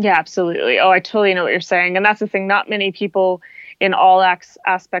 Yeah, absolutely. Oh, I totally know what you're saying. And that's the thing. Not many people in all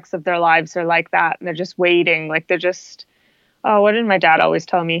aspects of their lives are like that. And they're just waiting. Like they're just, what did my dad always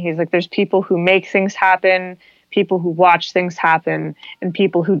tell me? He's like, there's people who make things happen, people who watch things happen, and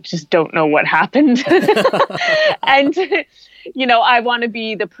people who just don't know what happened. And, I want to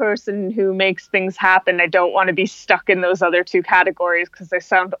be the person who makes things happen. I don't want to be stuck in those other two categories because they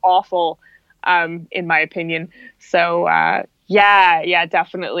sound awful, in my opinion. So, yeah,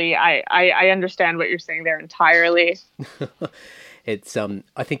 definitely. I understand what you're saying there entirely. It's,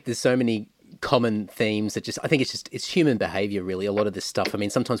 I think there's so many common themes that I think it's human behavior, really, a lot of this stuff. I mean,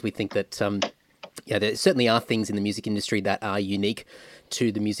 sometimes we think that, there certainly are things in the music industry that are unique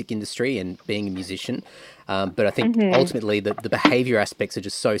to the music industry and being a musician. But I think ultimately the behavior aspects are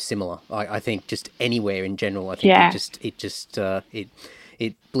just so similar. I think just anywhere in general, I think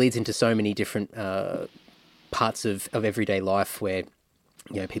it bleeds into so many different parts of everyday life where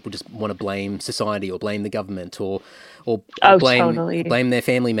people just want to blame society or blame the government or blame their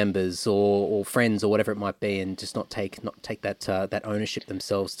family members or friends or whatever it might be, and just not take that ownership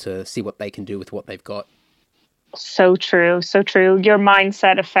themselves to see what they can do with what they've got. So true. Your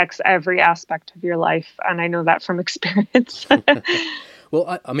mindset affects every aspect of your life, and I know that from experience.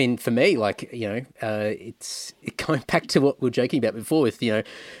 Well, I mean, for me, it's going back to what we were joking about before with,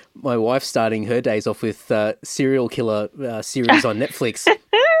 my wife starting her days off with serial killer series on Netflix.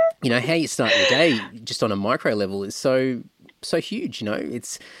 How you start your day just on a micro level is so huge.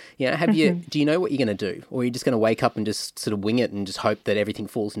 It's, do you know what you're going to do, or are you just going to wake up and just sort of wing it and just hope that everything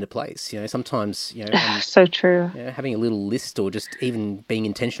falls into place? Sometimes, so true. Having a little list or just even being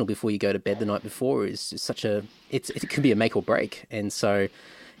intentional before you go to bed the night before is such it can be a make or break. And so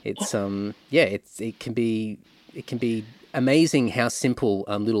it's, it can be amazing how simple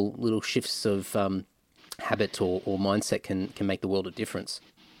little shifts of habit or mindset can make the world a difference.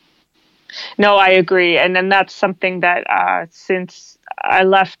 No, I agree. And then that's something that since I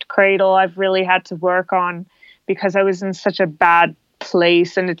left Cradle, I've really had to work on, because I was in such a bad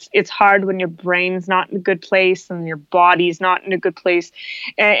place. And it's hard when your brain's not in a good place and your body's not in a good place.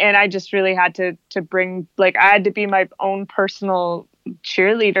 And I just really had to bring, I had to be my own personal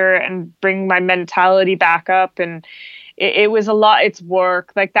cheerleader and bring my mentality back up. And it was a lot. It's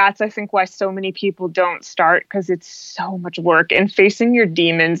work. That's, I think, why so many people don't start, because it's so much work, and facing your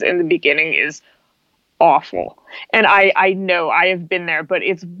demons in the beginning is awful. And I know I have been there, but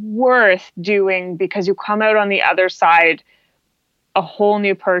it's worth doing, because you come out on the other side a whole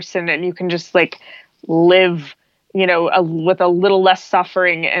new person, and you can just live, with a little less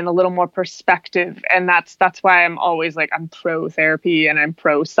suffering and a little more perspective. And that's why I'm always I'm pro therapy, and I'm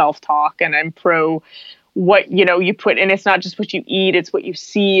pro self-talk, and I'm pro what you put in. It's not just what you eat, it's what you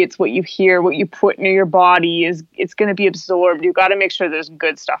see, it's what you hear, what you put into your body it's going to be absorbed. You got to make sure there's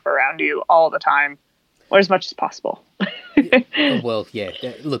good stuff around you all the time, or as much as possible. Well, yeah.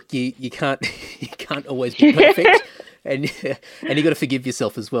 Look, you can't always be perfect. And you got to forgive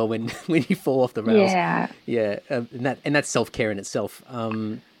yourself as well when you fall off the rails. Yeah. And that's self-care in itself.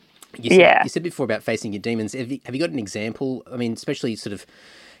 You said before about facing your demons. Have you got an example? I mean, especially sort of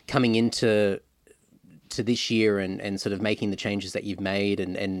coming into this year and sort of making the changes that you've made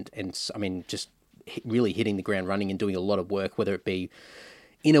and I mean, just really hitting the ground running and doing a lot of work, whether it be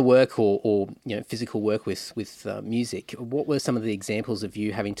inner work or physical work with music. What were some of the examples of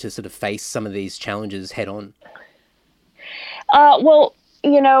you having to sort of face some of these challenges head on? Well,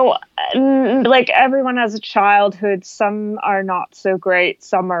 everyone has a childhood. Some are not so great,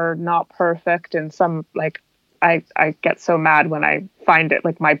 some are not perfect, and some I get so mad when I find it.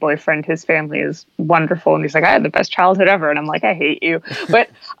 My boyfriend, his family is wonderful, and he's like, I had the best childhood ever, and I'm like, I hate you. But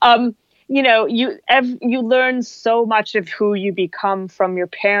you learn so much of who you become from your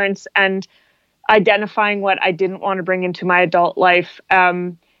parents, and identifying what I didn't want to bring into my adult life.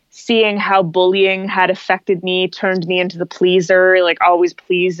 Seeing how bullying had affected me, turned me into the pleaser, always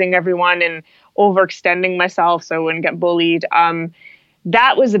pleasing everyone and overextending myself so I wouldn't get bullied.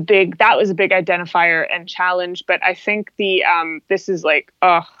 that was a big identifier and challenge. But I think this is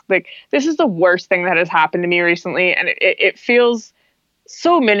this is the worst thing that has happened to me recently. And it feels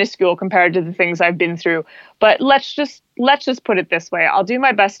so minuscule compared to the things I've been through. But let's just put it this way. I'll do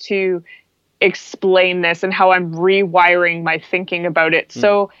my best to explain this and how I'm rewiring my thinking about it.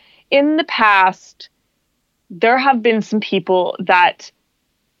 So in the past, there have been some people that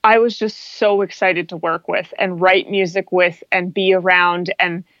I was just so excited to work with and write music with and be around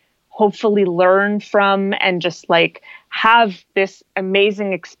and hopefully learn from and just like have this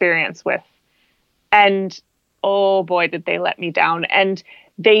amazing experience with. And oh boy, did they let me down. And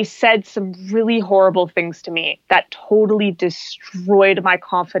they said some really horrible things to me that totally destroyed my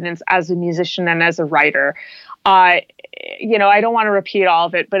confidence as a musician and as a writer. I don't want to repeat all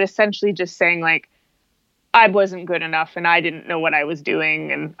of it, but essentially just saying like, I wasn't good enough and I didn't know what I was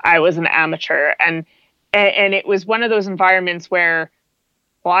doing and I was an amateur. And it was one of those environments where,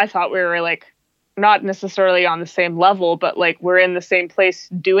 well, I thought we were like not necessarily on the same level, but like we're in the same place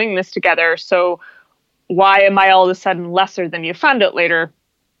doing this together. So why am I all of a sudden lesser than you? Found out later,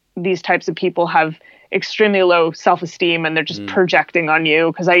 these types of people have extremely low self-esteem and they're just projecting on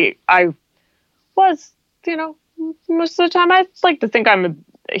you. Because I was, most of the time I like to think I'm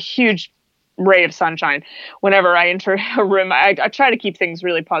a huge ray of sunshine. Whenever I enter a room, I try to keep things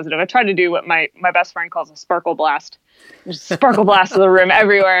really positive. I try to do what my best friend calls a sparkle blast. Just sparkle blast of the room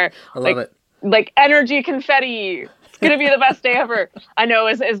everywhere. I love it. Like energy confetti. It's going to be the best day ever. I know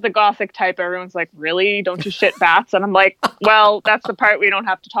as the gothic type, everyone's like, really? Don't you shit bats? And I'm like, well, that's the part we don't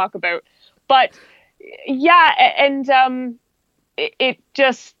have to talk about. But yeah, and it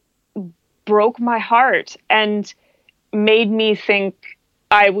just broke my heart and made me think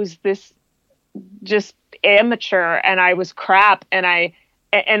I was this just amateur and I was crap.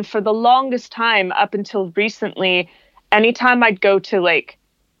 And for the longest time up until recently, anytime I'd go to like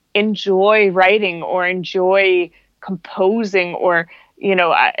enjoy writing or enjoy composing or,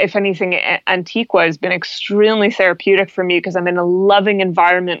 if anything, Antiqua has been extremely therapeutic for me because I'm in a loving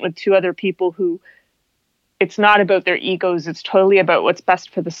environment with two other people who it's not about their egos. It's totally about what's best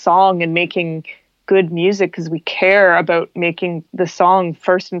for the song and making good music because we care about making the song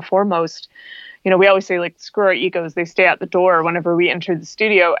first and foremost. We always say like, screw our egos. They stay at the door whenever we enter the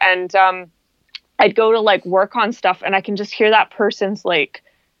studio. And I'd go to like work on stuff and I can just hear that person's like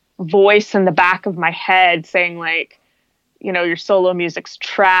voice in the back of my head saying like, your solo music's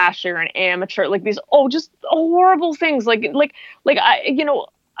trash, you're an amateur, like these, just horrible things. Like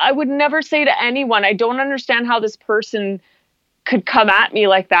I would never say to anyone, I don't understand how this person could come at me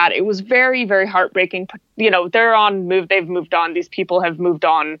like that. It was very, very heartbreaking. They're on move. They've moved on. These people have moved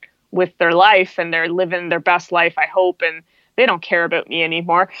on with their life and they're living their best life, I hope. And they don't care about me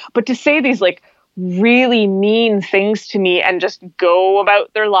anymore. But to say these like really mean things to me and just go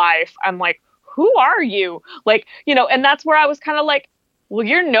about their life, I'm like, who are you? Like, and that's where I was kind of like, well,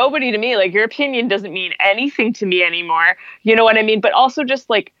 you're nobody to me. Like your opinion doesn't mean anything to me anymore. You know what I mean? But also just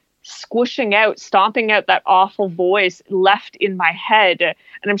like stomping out that awful voice left in my head. And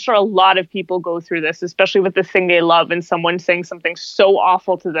I'm sure a lot of people go through this, especially with the thing they love and someone saying something so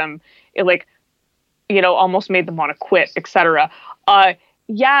awful to them. It like, almost made them want to quit, etc.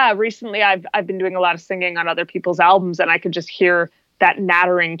 Recently I've been doing a lot of singing on other people's albums and I could just hear that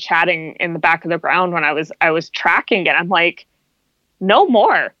nattering chatting in the back of the ground when I was tracking it. I'm like, no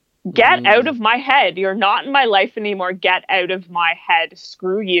more. Get out of my head. You're not in my life anymore. Get out of my head.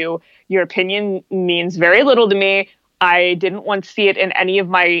 Screw you. Your opinion means very little to me. I didn't want to see it in any of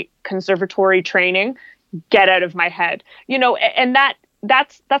my conservatory training. Get out of my head. And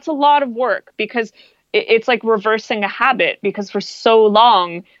that's a lot of work because it's like reversing a habit because for so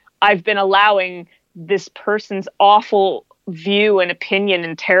long I've been allowing this person's awful view and opinion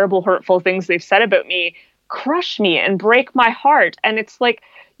and terrible, hurtful things they've said about me crush me and break my heart. And it's like,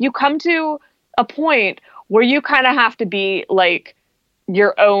 you come to a point where you kind of have to be like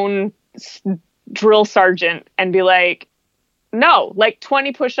your own drill sergeant and be like, no, like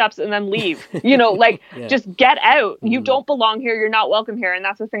 20 push-ups and then leave, just get out. You don't belong here. You're not welcome here. And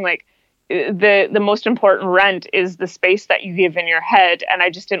that's the thing, like the most important rent is the space that you give in your head. And I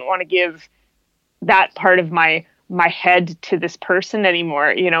just didn't want to give that part of my head to this person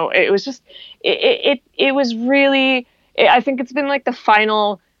anymore. It was just, it was really, I think it's been like the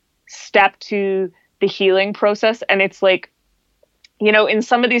final step to the healing process. And it's like, in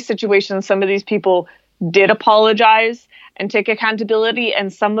some of these situations, some of these people did apologize and take accountability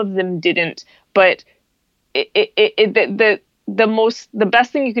and some of them didn't. But the the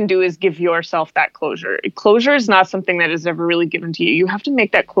best thing you can do is give yourself that closure. Closure is not something that is ever really given to you. You have to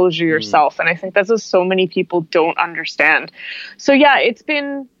make that closure yourself. And I think that's what so many people don't understand. So yeah, it's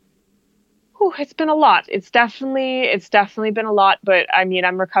been a lot. It's definitely been a lot, but I mean,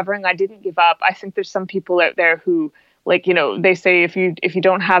 I'm recovering. I didn't give up. I think there's some people out there who, like, you know, they say if you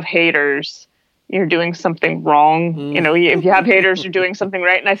don't have haters, you're doing something wrong. You know, if you have haters, you're doing something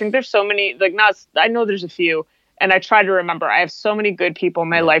right. And I think there's so many, like, I know there's a few, and I try to remember, I have so many good people in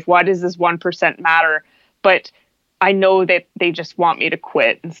my life. Why does this 1% matter? But I know that they just want me to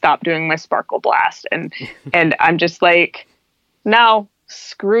quit and stop doing my sparkle blast. And I'm just like, no,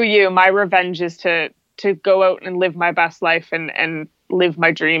 screw you. My revenge is to go out and live my best life and live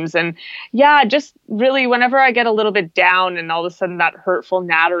my dreams. And yeah, just really whenever I get a little bit down and all of a sudden that hurtful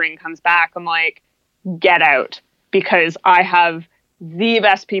nattering comes back, I'm like, get out, because I have the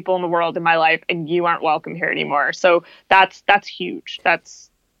best people in the world in my life and you aren't welcome here anymore. So that's huge. That's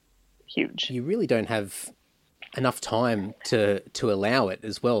huge. You really don't have enough time to allow it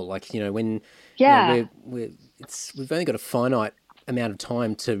as well. Like, you know, when you know, we've only got a finite amount of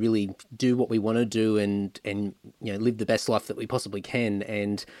time to really do what we want to do and you know, live the best life that we possibly can.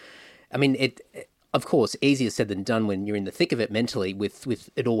 And I mean, it of course easier said than done when you're in the thick of it mentally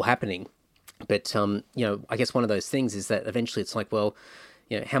with it all happening. But you know, I guess one of those things is that eventually it's like, well,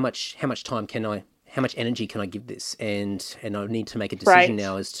 you know, how much energy can I give this? And I need to make a decision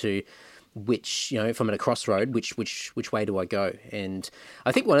now as to which, you know, if I'm at a crossroad, which way do I go? And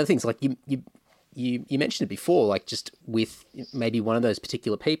I think one of the things, like you mentioned it before, like just with maybe one of those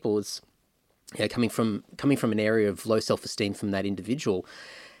particular people is, you know, coming from an area of low self-esteem from that individual.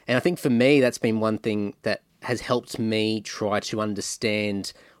 And I think for me, that's been one thing that has helped me try to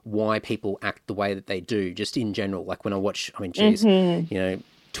understand why people act the way that they do, just in general. Like when I watch, I mean, geez, you know,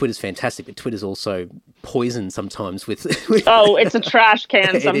 Twitter's fantastic, but Twitter's also poison sometimes with oh, it's a trash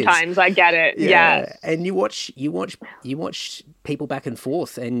can sometimes. I get it. Yeah. And you watch people back and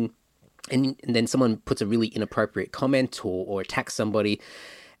forth and then someone puts a really inappropriate comment or attacks somebody.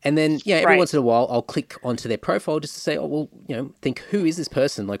 And then, yeah, every once in a while, I'll click onto their profile just to say, oh, well, you know, think, who is this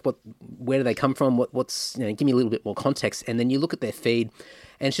person? Like, where do they come from? What's, you know, give me a little bit more context. And then you look at their feed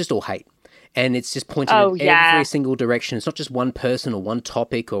and it's just all hate. And it's just pointed in every single direction. It's not just one person or one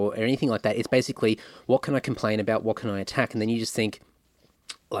topic or anything like that. It's basically, what can I complain about? What can I attack? And then you just think,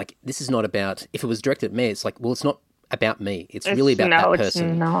 like, this is not about, if it was directed at me, it's like, well, it's not about me. It's really about that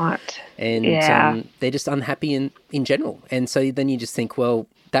person. It's not. And they're just unhappy in general. And so then you just think, well,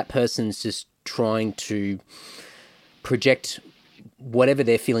 that person's just trying to project whatever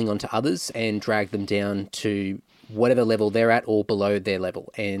they're feeling onto others and drag them down to whatever level they're at or below their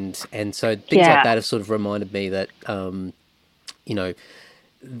level. And so things like that have sort of reminded me that, you know,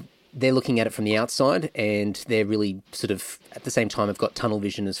 they're looking at it from the outside and they're really sort of at the same time have got tunnel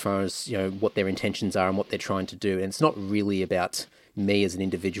vision as far as, you know, what their intentions are and what they're trying to do. And it's not really about me as an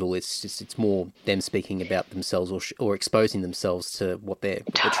individual. It's more them speaking about themselves or exposing themselves to what their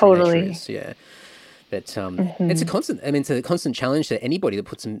true nature is. Yeah. But it's a constant challenge to anybody that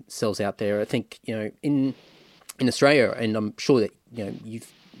puts themselves out there. I think, you know, in Australia, and I'm sure that, you know,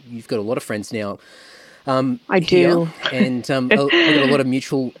 you've got a lot of friends now. I do, and I've got a lot of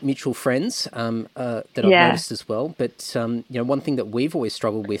mutual friends that I've noticed as well. But you know, one thing that we've always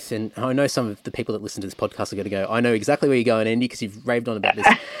struggled with, and I know some of the people that listen to this podcast are going to go, I know exactly where you're going, Andy, because you've raved on about this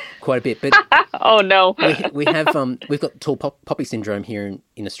quite a bit. But oh no, we've got tall poppy syndrome here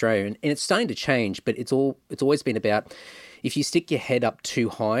in Australia, and it's starting to change. But it's always been about, if you stick your head up too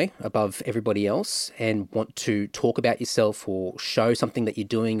high above everybody else and want to talk about yourself or show something that you're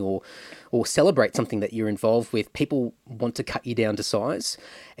doing or celebrate something that you're involved with, people want to cut you down to size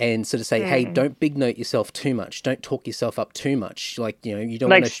and sort of say, hey, don't big note yourself too much. Don't talk yourself up too much. Like, you know, you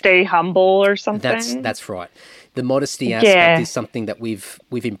don't want to stay humble or something. That's right. The modesty aspect is something that we've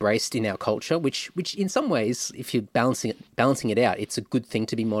embraced in our culture, which in some ways, if you're balancing it out, it's a good thing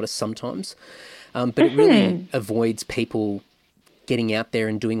to be modest sometimes. But it really avoids people getting out there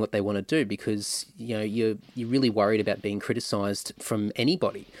and doing what they want to do because, you know, you're really worried about being criticised from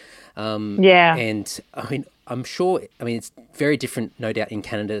anybody. And I mean, I'm sure, I mean, it's very different, no doubt, in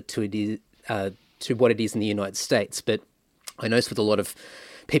Canada to what it is in the United States. But I notice with a lot of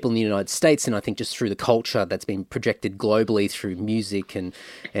people in the United States, and I think just through the culture that's been projected globally through music and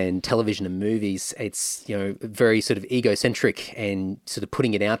television and movies, it's, you know, very sort of egocentric and sort of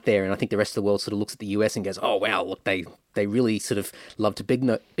putting it out there. And I think the rest of the world sort of looks at the US and goes, oh, wow, look, they really sort of love to big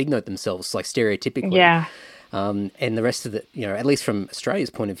note themselves, like stereotypically. Yeah. And the rest of the, you know, at least from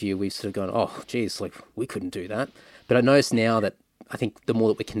Australia's point of view, we've sort of gone, oh, geez, like we couldn't do that. But I notice now that I think the more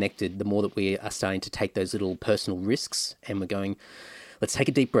that we're connected, the more that we are starting to take those little personal risks, and we're going, let's take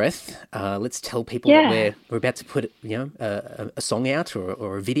a deep breath. Let's tell people that we're about to put, a song out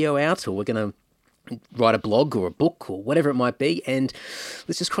or a video out, or we're going to write a blog or a book or whatever it might be, and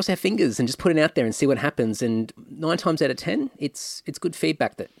let's just cross our fingers and just put it out there and see what happens. And 9 times out of 10, it's good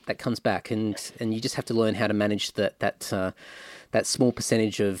feedback that comes back, and you just have to learn how to manage that small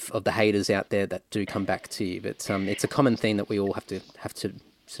percentage of the haters out there that do come back to you. But it's a common thing that we all have to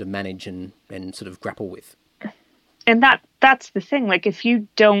sort of manage and sort of grapple with. And that's the thing. Like, if you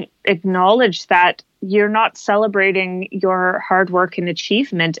don't acknowledge that, you're not celebrating your hard work and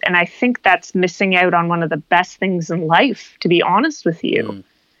achievement. And I think that's missing out on one of the best things in life, to be honest with you.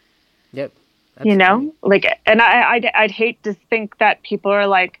 Yep. Absolutely. Like, and I'd hate to think that people are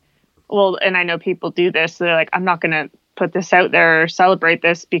like, well, and I know people do this. They're like, I'm not going to put this out there or celebrate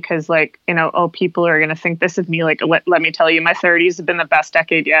this because, like, people are going to think this of me. Like, let me tell you, my 30s have been the best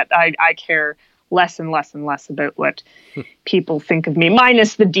decade yet. I care less and less and less about what people think of me,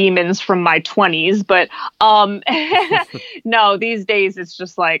 minus the demons from my 20s. But no, these days it's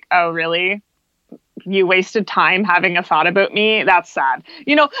just like, oh, really? You wasted time having a thought about me? That's sad.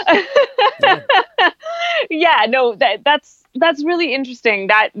 Yeah, no, that's really interesting.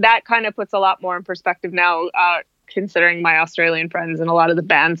 That kind of puts a lot more in perspective now, considering my Australian friends and a lot of the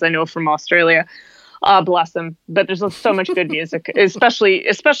bands I know from Australia. Bless them. But there's so much good music,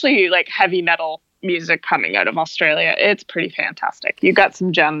 especially like heavy metal music coming out of Australia. It's pretty fantastic. You got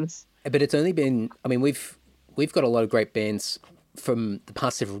some gems. But it's only been, I mean, we've got a lot of great bands from the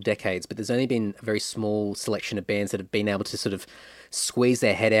past several decades, but there's only been a very small selection of bands that have been able to sort of squeeze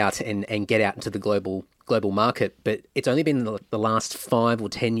their head out and get out into the global market. But it's only been the last 5 or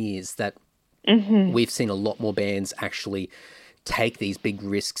 10 years that we've seen a lot more bands actually take these big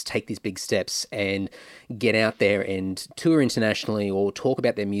risks, take these big steps, and get out there and tour internationally or talk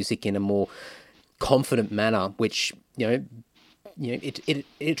about their music in a more confident manner, which, it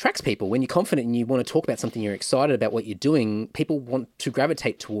attracts people. When you're confident and you want to talk about something, you're excited about what you're doing, people want to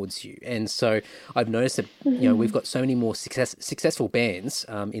gravitate towards you. And so I've noticed that, we've got so many more successful bands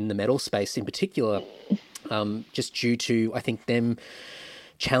in the metal space in particular, just due to, I think, them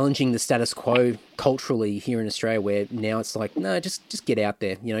challenging the status quo culturally here in Australia, where now it's like, no, just get out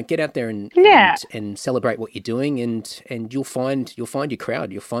there, get out there and celebrate what you're doing, and you'll find your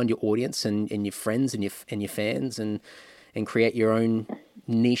crowd, you'll find your audience and your friends and your fans, and create your own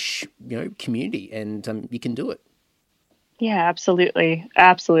niche, community, and you can do it. Yeah, absolutely.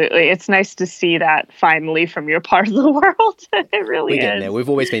 Absolutely. It's nice to see that finally from your part of the world. It really is. We're getting there. We've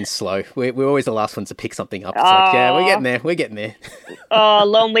always been slow. We're always the last ones to pick something up. It's like, yeah, we're getting there. We're getting there. Oh,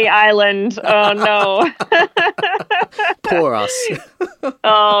 Lonely Island. Oh, no. Poor us.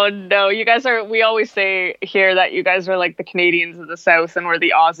 Oh, no. You guys are, we always say here that you guys are like the Canadians of the South and we're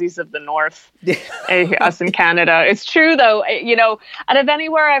the Aussies of the North. Us in Canada. It's true, though. Out of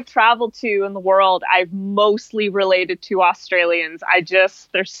anywhere I've traveled to in the world, I've mostly related to Australians.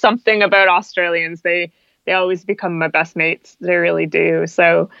 There's something about Australians. They always become my best mates. They really do.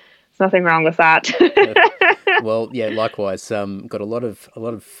 So there's nothing wrong with that. Well, yeah, likewise. Got a lot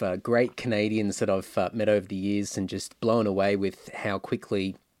of great Canadians that I've met over the years, and just blown away with how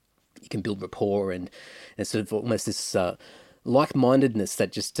quickly you can build rapport and sort of almost this like-mindedness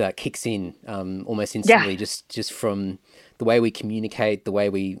that just kicks in almost instantly, just from the way we communicate, the way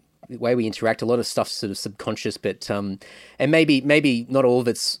we interact. A lot of stuff's sort of subconscious, but and maybe not all of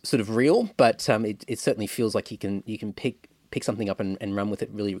it's sort of real, but it certainly feels like you can pick something up and run with it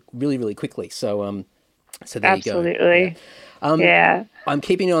really, really, really quickly. So there you go. Absolutely. Yeah. I'm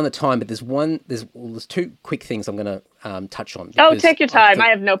keeping you on the time, but there's 2 quick things I'm going to touch on. Oh, take your time. I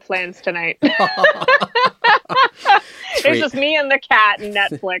have no plans tonight. It's just me and the cat and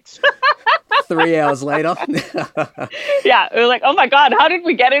Netflix. 3 hours later. Yeah, we're like, oh my God, how did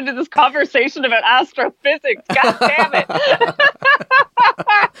we get into this conversation about astrophysics? God damn it.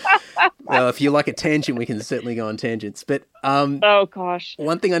 Well, if you like a tangent, we can certainly go on tangents. But oh gosh,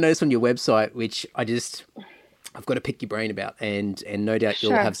 one thing I noticed on your website, which I've got to pick your brain about, and no doubt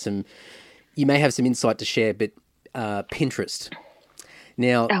you may have some insight to share, but Pinterest.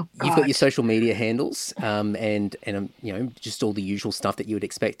 Now, you've got your social media handles, and just all the usual stuff that you would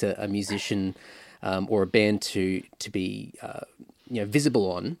expect a musician or a band to be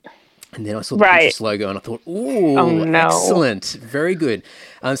visible on. And then I saw the Pinterest logo, and I thought, "Ooh, excellent, very good."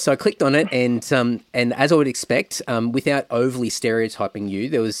 So I clicked on it, and as I would expect, without overly stereotyping you,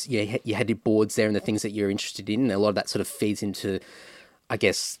 there was you had your boards there and the things that you're interested in. And a lot of that sort of feeds into, I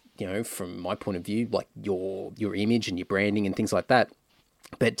guess, from my point of view, like your image and your branding and things like that.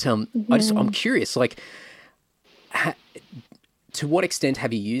 But I'm curious, like, to what extent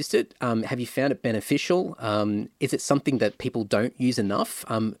have you used it? Have you found it beneficial? Is it something that people don't use enough,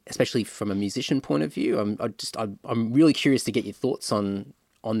 especially from a musician point of view? I'm really curious to get your thoughts on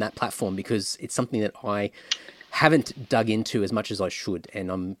that platform, because it's something that I haven't dug into as much as I should, and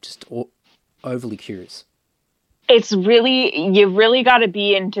I'm just overly curious. It's really, you really got to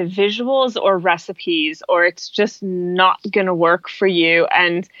be into visuals or recipes, or it's just not going to work for you.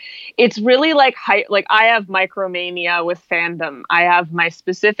 And it's really like I have micromania with fandom. I have my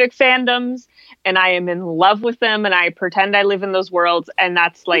specific fandoms and I am in love with them and I pretend I live in those worlds. And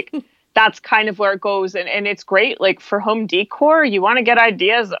that's like, that's kind of where it goes. And it's great. Like for home decor, you want to get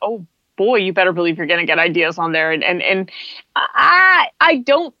ideas. Oh boy, you better believe you're going to get ideas on there. And I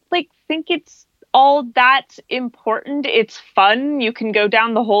don't think it's all that important. It's fun. You can go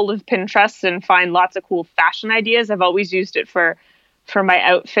down the whole of Pinterest and find lots of cool fashion ideas. I've always used it for my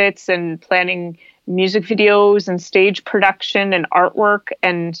outfits and planning music videos and stage production and artwork.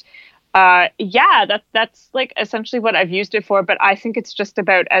 And that's like essentially what I've used it for. But I think it's just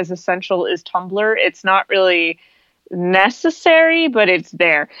about as essential as Tumblr. It's not really necessary, but it's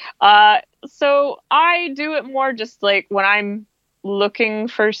there. So I do it more just like when I'm looking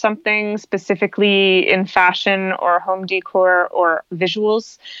for something specifically in fashion or home decor or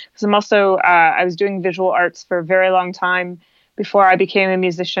visuals, because I'm also I was doing visual arts for a very long time before I became a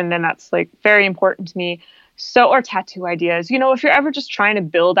musician, and that's like very important to me. So, or tattoo ideas, if you're ever just trying to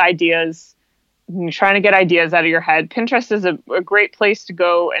build ideas, you're trying to get ideas out of your head, Pinterest is a great place to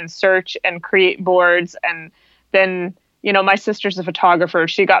go and search and create boards. And then my sister's a photographer.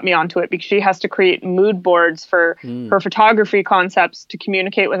 She got me onto it because she has to create mood boards for her photography concepts to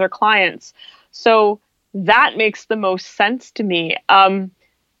communicate with her clients. So that makes the most sense to me.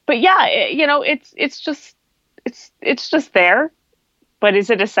 But yeah, it's just there. But is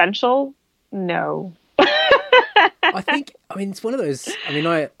it essential? No. I mean, it's one of those,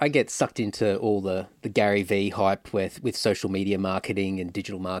 I get sucked into all the Gary V hype with social media marketing and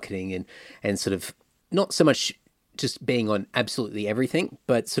digital marketing and sort of not so much just being on absolutely everything,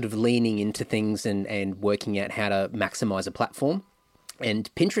 but sort of leaning into things and working out how to maximize a platform. And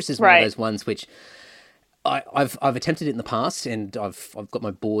Pinterest is one of those ones which I've attempted it in the past, and I've got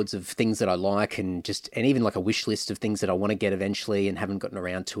my boards of things that I like and even like a wish list of things that I want to get eventually and haven't gotten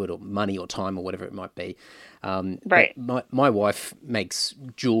around to it, or money or time or whatever it might be. But my wife makes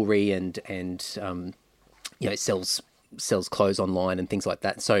jewelry and sells clothes online and things like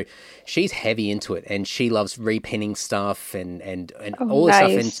that. So she's heavy into it, and she loves repinning stuff and all this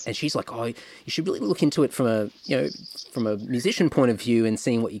stuff. And she's like, oh, you should really look into it from a musician point of view and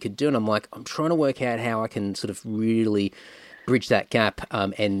seeing what you could do. And I'm like, I'm trying to work out how I can sort of really bridge that gap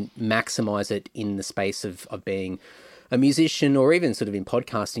and maximize it in the space of being a musician, or even sort of in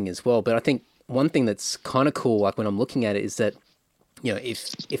podcasting as well. But I think one thing that's kind of cool, like when I'm looking at it, is that,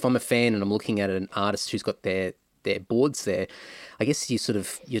 if I'm a fan and I'm looking at an artist who's got their boards there, I guess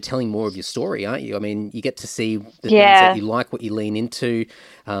you're telling more of your story, aren't you? I mean, you get to see the things that you like, what you lean into,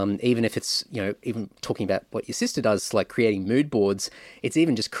 even if it's, even talking about what your sister does, like creating mood boards, it's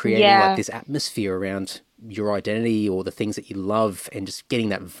even just creating like this atmosphere around your identity or the things that you love, and just getting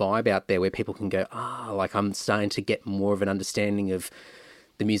that vibe out there where people can go, like I'm starting to get more of an understanding of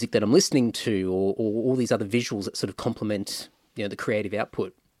the music that I'm listening to, or all these other visuals that sort of complement, the creative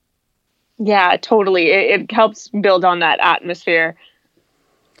output. Yeah, totally. It helps build on that atmosphere.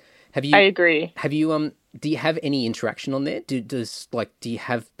 I agree. Have you do you have any interaction on there? Do you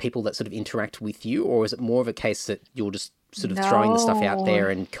have people that sort of interact with you, or is it more of a case that you're just sort of throwing the stuff out there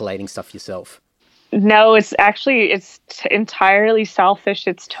and collating stuff yourself? No, it's entirely selfish.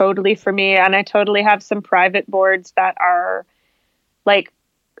 It's totally for me, and I totally have some private boards that are like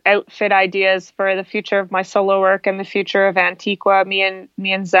outfit ideas for the future of my solo work and the future of Antiqua. Me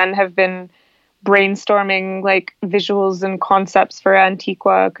and Zen have been brainstorming like visuals and concepts for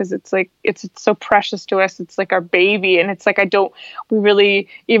Antiqua, because it's so precious to us. It's like our baby, and it's like we really,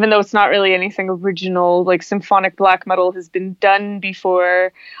 even though it's not really anything original, like symphonic black metal has been done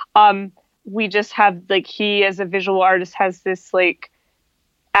before, we just have like, he as a visual artist has this like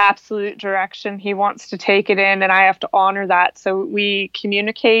absolute direction he wants to take it in, and I have to honor that. So we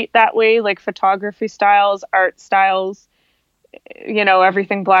communicate that way, like photography styles, art styles,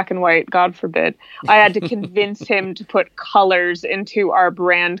 everything black and white, God forbid. I had to convince him to put colors into our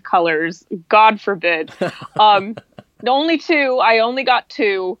brand colors, God forbid. I only got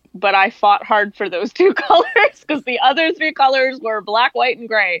two, but I fought hard for those two colors, because the other three colors were black, white, and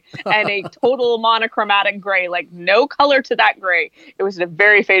gray, and a total monochromatic gray, like no color to that gray. It was a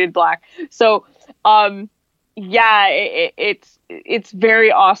very faded black. So, it's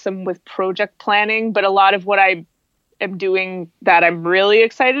very awesome with project planning, but a lot of what I am doing that I'm really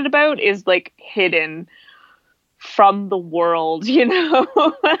excited about is like hidden from the world, you know.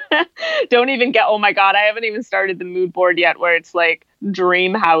 Don't even get, oh my god, I haven't even started the mood board yet where it's like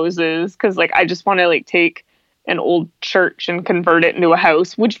dream houses, because like I just want to like take an old church and convert it into a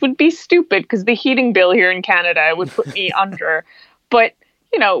house, which would be stupid because the heating bill here in Canada would put me under, but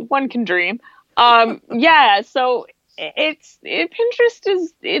you know, one can dream. Yeah, so Pinterest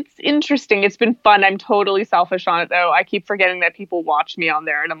it's interesting. It's been fun. I'm totally selfish on it though. I keep forgetting that people watch me on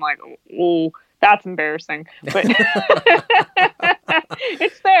there and I'm like, oh, that's embarrassing, but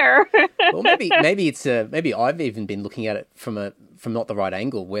it's there. Well, maybe I've even been looking at it from not the right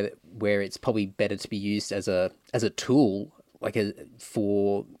angle, where it's probably better to be used as a tool, like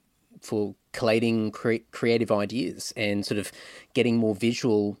for collating creative ideas and sort of getting more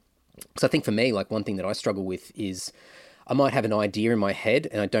visual. Because I think for me, like one thing that I struggle with is I might have an idea in my head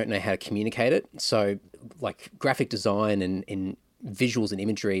and I don't know how to communicate it. So like graphic design and visuals and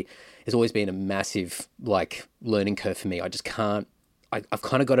imagery has always been a massive like learning curve for me. I just can't, I've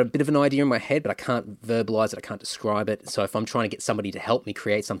kind of got a bit of an idea in my head, but I can't verbalize it. I can't describe it. So if I'm trying to get somebody to help me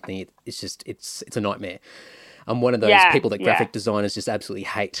create something, it's a nightmare. I'm one of those people that graphic designers just absolutely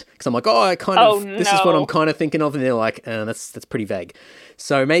hate, because I'm like, this is what I'm kind of thinking of. And they're like, that's pretty vague.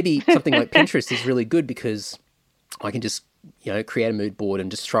 So maybe something like Pinterest is really good because I can just, you know, create a mood board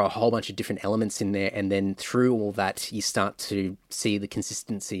and just throw a whole bunch of different elements in there. And then through all that, you start to see the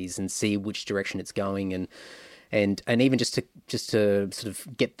consistencies and see which direction it's going. And even just to sort of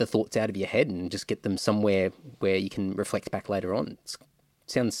get the thoughts out of your head and just get them somewhere where you can reflect back later on.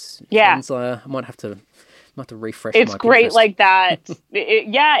 Sounds I might have to refresh. It's my great Pinterest. like that.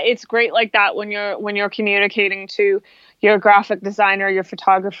 It's great like that when you're communicating to your graphic designer, your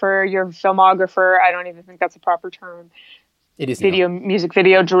photographer, your filmographer. I don't even think that's a proper term. It is music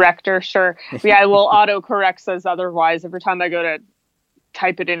video director. Sure. Yeah. Well, autocorrect says otherwise. Every time I go to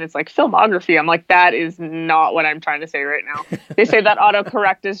type it in, it's like filmography. I'm like, that is not what I'm trying to say right now. They say that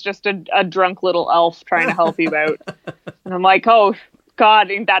autocorrect is just a drunk little elf trying to help you out. And I'm like, oh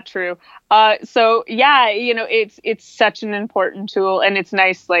God, ain't that true? So yeah, you know, it's such an important tool, and it's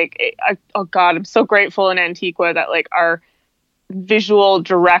nice. Like, oh God, I'm so grateful in Antigua that like our visual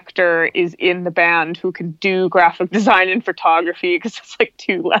director is in the band who can do graphic design and photography, because it's like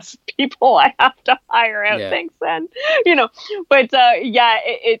 2 less people I have to hire out. Thanks, then, you know. But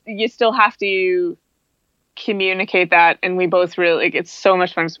you still have to communicate that, and we both really like, it's so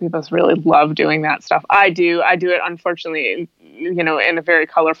much fun because we both really love doing that stuff. I do it, unfortunately, you know, in a very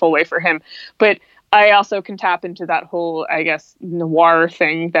colorful way for him, but I also can tap into that whole, I guess, noir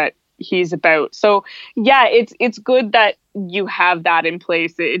thing that he's about. So yeah, it's good that you have that in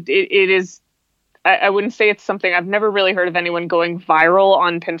place. It is, I wouldn't say it's something, I've never really heard of anyone going viral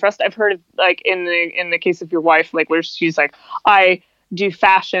on Pinterest. I've heard of, like, in the case of your wife, like, where she's like, I do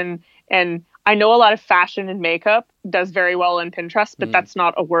fashion, and I know a lot of fashion and makeup does very well on Pinterest, but that's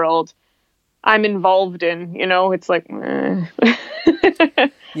not a world I'm involved in, you know. It's like,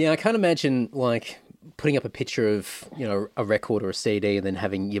 Yeah, I can't imagine like putting up a picture of, you know, a record or a CD and then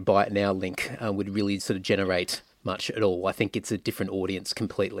having your buy it now link would really sort of generate much at all. I think it's a different audience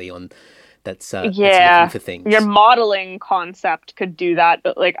completely on that's looking for things. Your modeling concept could do that,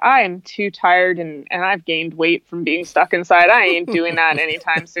 but like, I am too tired and I've gained weight from being stuck inside. I ain't doing that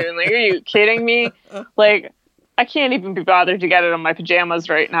anytime soon. Like, are you kidding me? Like, I can't even be bothered to get it on my pajamas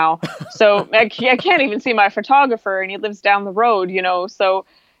right now. So I can't even see my photographer, and he lives down the road, you know. So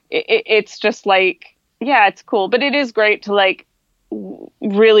it's just like, yeah, it's cool, but it is great to like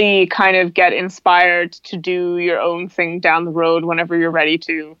really kind of get inspired to do your own thing down the road whenever you're ready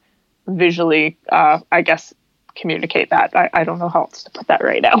to visually, I guess, communicate that. I don't know how else to put that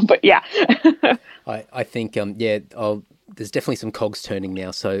right now, but yeah. I think there's definitely some cogs turning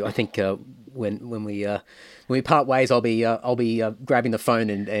now. So I think when we part ways, I'll be grabbing the phone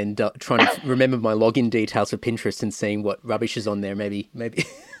and trying to remember my login details for Pinterest and seeing what rubbish is on there. Maybe.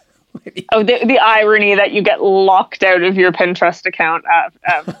 Oh, the irony that you get locked out of your Pinterest account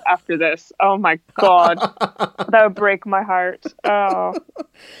after this. Oh my God, that would break my heart. Oh,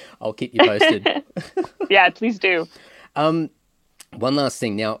 I'll keep you posted. Yeah, please do. One last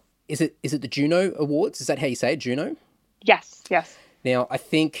thing. Now, is it the Juno Awards? Is that how you say it, Juno? Yes. Now, I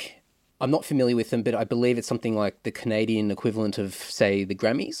think, I'm not familiar with them, but I believe it's something like the Canadian equivalent of, say, the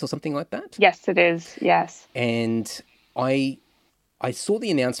Grammys or something like that. Yes, it is. Yes. And I saw the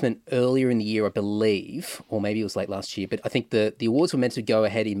announcement earlier in the year, I believe, or maybe it was late last year, but I think the awards were meant to go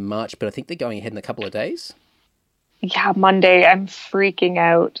ahead in March, but I think they're going ahead in a couple of days. Yeah, Monday. I'm freaking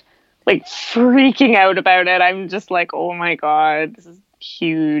out about it. I'm just like, oh my God, this is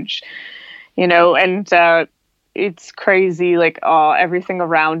huge, you know, and it's crazy, like, everything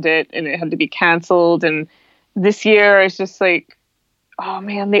around it, and it had to be canceled. And this year it's just like, oh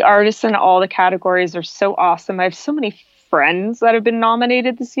man, the artists in all the categories are so awesome. I have so many friends that have been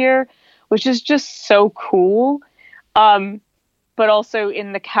nominated this year, which is just so cool. But also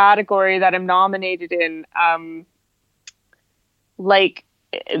in the category that I'm nominated in, like,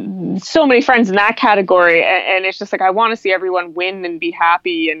 so many friends in that category, and it's just like, I want to see everyone win and be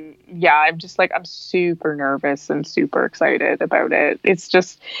happy. And yeah, I'm just like, I'm super nervous and super excited about it. It's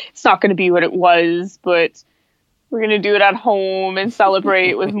not going to be what it was, but we're going to do it at home and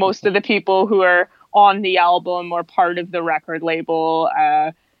celebrate with most of the people who are on the album or part of the record label,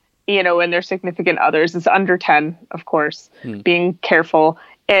 and their significant others. It's under 10, of course, being careful.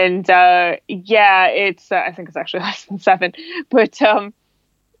 And it's I think it's actually less than 7, but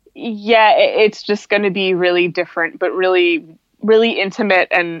it's just going to be really different, but really, really intimate.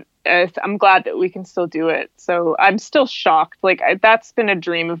 And I'm glad that we can still do it. So I'm still shocked. Like, that's been a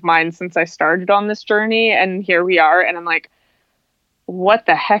dream of mine since I started on this journey, and here we are. And I'm like, what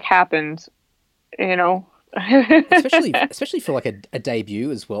the heck happened? especially for like a debut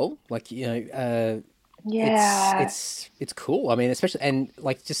as well. Like, it's cool. I mean, especially, and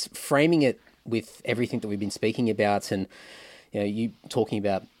like, just framing it with everything that we've been speaking about, and you talking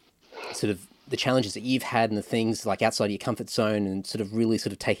about sort of the challenges that you've had and the things like outside of your comfort zone, and sort of really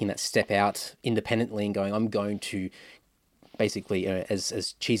sort of taking that step out independently and going, I'm going to basically,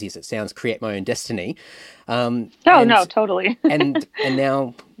 as cheesy as it sounds, create my own destiny. No, totally. and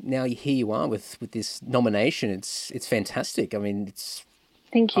now here you are with this nomination. It's fantastic. I mean,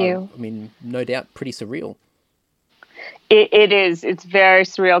 thank you. I mean, no doubt, pretty surreal. It is. It's very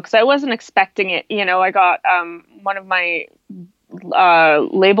surreal because I wasn't expecting it. I got one of my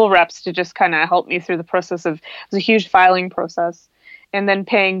label reps to just kind of help me through the process it was a huge filing process, and then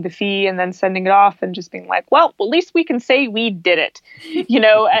paying the fee and then sending it off and just being like, well, at least we can say we did it,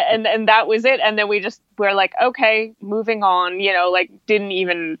 and that was it. And then we're like, okay, moving on, like, didn't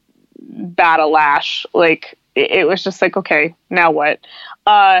even bat a lash. Like, it was just like, okay, now what?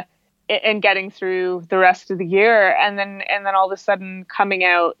 And getting through the rest of the year, and then all of a sudden coming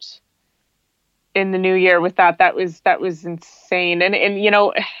out in the new year with that was insane.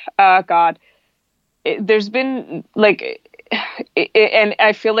 And God, there's been like, and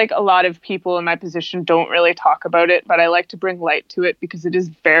I feel like a lot of people in my position don't really talk about it, but I like to bring light to it because it is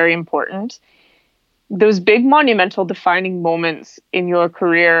very important. Those big monumental defining moments in your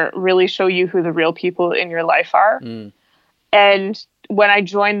career really show you who the real people in your life are. And when I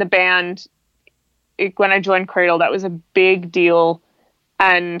joined the band, when I joined Cradle, that was a big deal,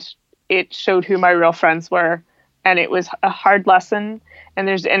 and it showed who my real friends were, and it was a hard lesson. And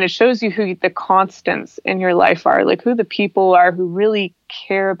it shows you who the constants in your life are, like who the people are who really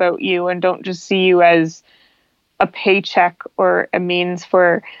care about you and don't just see you as a paycheck or a means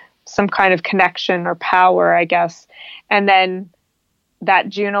for some kind of connection or power, I guess. And then that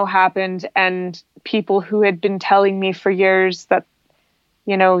Juno happened, and people who had been telling me for years that,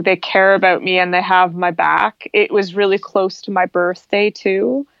 they care about me and they have my back. It was really close to my birthday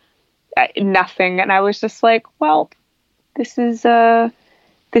too. Nothing. And I was just like, well, this is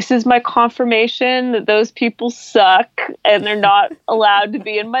my confirmation that those people suck and they're not allowed to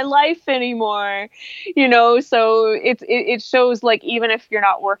be in my life anymore. So it shows, like, even if you're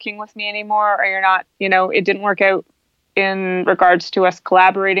not working with me anymore, or you're not, it didn't work out in regards to us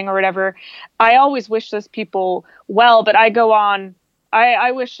collaborating or whatever, I always wish those people well, but I go on.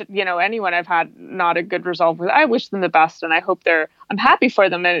 I wish, anyone I've had not a good resolve with, I wish them the best, and I hope I'm happy for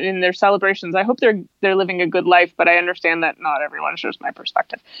them in their celebrations. I hope they're living a good life, but I understand that not everyone shares my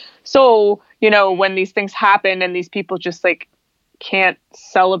perspective. So, when these things happen and these people just like can't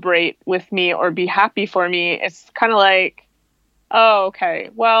celebrate with me or be happy for me, it's kind of like, oh, okay,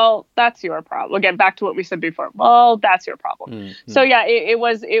 well, that's your problem. Again, back to what we said before. Well, that's your problem. Mm-hmm. So yeah, it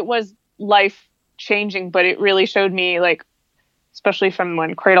was life changing, but it really showed me, like, especially from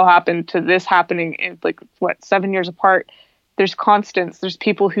when Cradle happened to this happening in 7 years apart, there's constants. There's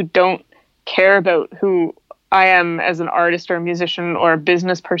people who don't care about who I am as an artist or a musician or a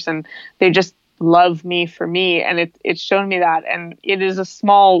business person. They just love me for me. And it's shown me that. And it is a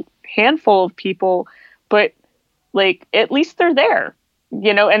small handful of people, but like, at least they're there,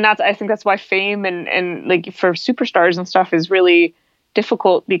 and I think that's why fame and like for superstars and stuff is really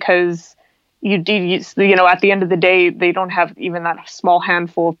difficult, because at the end of the day, they don't have even that small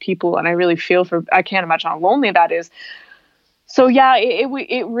handful of people. And I really feel I can't imagine how lonely that is. So yeah, it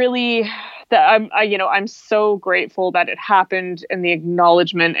really, I'm so grateful that it happened and the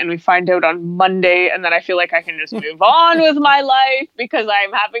acknowledgement, and we find out on Monday, and then I feel like I can just move on with my life because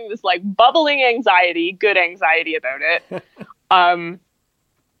I'm having this like bubbling anxiety, good anxiety about it.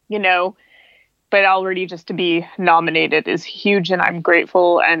 But already just to be nominated is huge, and I'm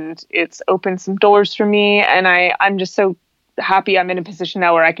grateful, and it's opened some doors for me, and I'm just so happy I'm in a position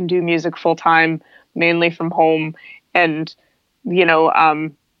now where I can do music full time, mainly from home, and no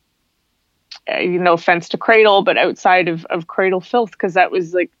offense to Cradle, but outside of Cradle, Filth, because that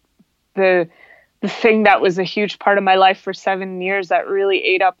was like the thing that was a huge part of my life for 7 years that really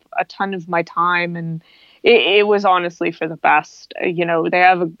ate up a ton of my time, and it was honestly for the best. They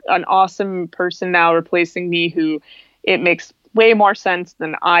have an awesome person now replacing me who it makes way more sense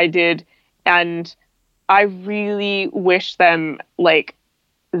than I did, and I really wish them like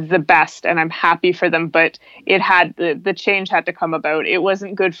the best, and I'm happy for them, but the change had to come about. It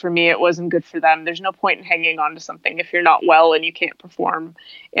wasn't good for me. It wasn't good for them. There's no point in hanging on to something if you're not well and you can't perform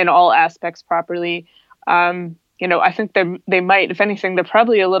in all aspects properly. I think they might, if anything, they're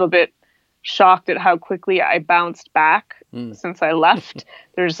probably a little bit shocked at how quickly I bounced back since I left.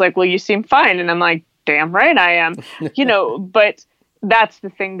 They're just like, well, you seem fine. And I'm like, damn right I am, but that's the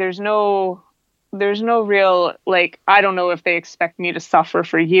thing. There's no real, like, I don't know if they expect me to suffer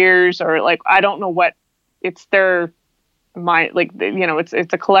for years, or like, I don't know what it's their mind, like,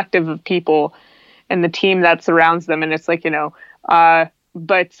 it's a collective of people and the team that surrounds them. And it's like,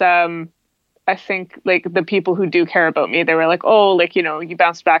 I think like the people who do care about me, they were like, oh, like, you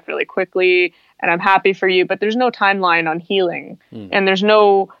bounced back really quickly and I'm happy for you, but there's no timeline on healing and there's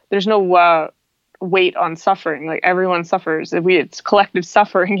no weight on suffering. Like, everyone suffers. It's collective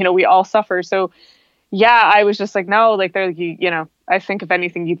suffering, we all suffer. So yeah, I was just like, no, like, they're like, I think if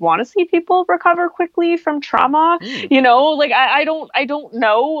anything, you'd want to see people recover quickly from trauma, like, I don't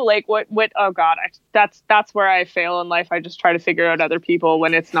know, like, what, oh God, that's where I fail in life. I just try to figure out other people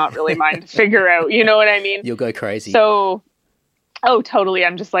when it's not really mine to figure out, you know what I mean? You'll go crazy. So, oh, totally.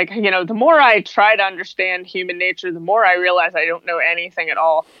 I'm just like, the more I try to understand human nature, the more I realize I don't know anything at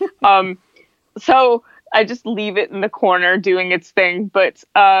all. So I just leave it in the corner doing its thing. But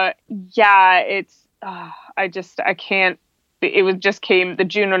yeah, it's, I can't, the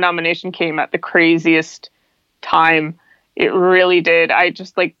Juno nomination came at the craziest time. It really did. I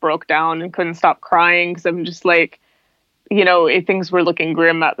just like broke down and couldn't stop crying because I'm just like, things were looking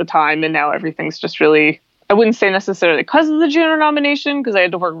grim at the time. And now everything's just really, I wouldn't say necessarily because of the Juno nomination, because I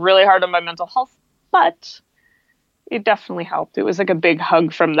had to work really hard on my mental health, but it definitely helped. It was like a big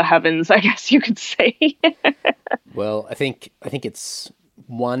hug from the heavens, I guess you could say. Well, I think it's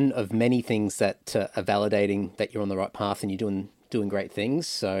one of many things that are validating that you're on the right path and you're doing great things.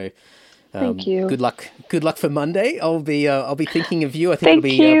 So thank you. Good luck for Monday. I'll be thinking of you. I think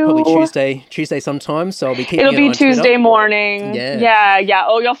it'll be probably Tuesday sometime. So I'll be keeping. It'll be Tuesday Twitter. Morning. Yeah.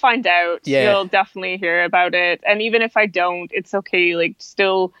 Oh, you'll find out. Yeah. You'll definitely hear about it. And even if I don't, it's okay. Like,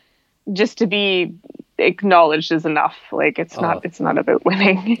 still, just to be acknowledged is enough. Like, it's not about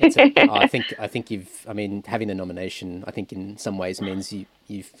winning. I think having the nomination, I think in some ways means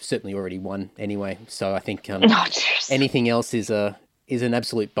you've certainly already won anyway. So I think anything else is an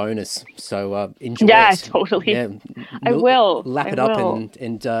absolute bonus. So enjoy. Yeah, it. Totally. Yeah, I will lap it up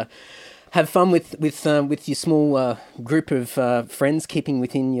and have fun with your small group of friends, keeping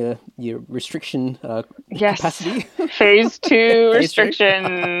within your restriction capacity. Phase 2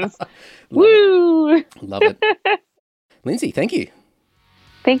 restrictions. Woo! Love it. Lindsay, thank you.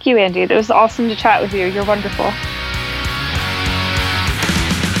 Thank you, Andy. It was awesome to chat with you. You're wonderful.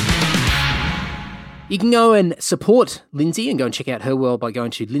 You can go and support Lindsay and go and check out her world by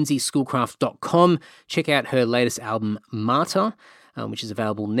going to lindsayschoolcraft.com. Check out her latest album, Martyr, which is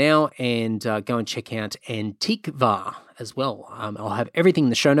available now, and go and check out Antiquevar as well. I'll have everything in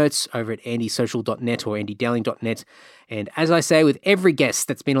the show notes over at andysocial.net or andydowling.net. And as I say with every guest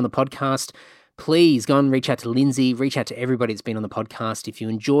that's been on the podcast, please go and reach out to Lindsay, reach out to everybody that's been on the podcast. If you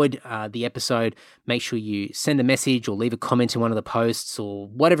enjoyed the episode, make sure you send a message or leave a comment in one of the posts or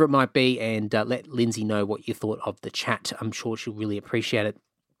whatever it might be, and let Lindsay know what you thought of the chat. I'm sure she'll really appreciate it.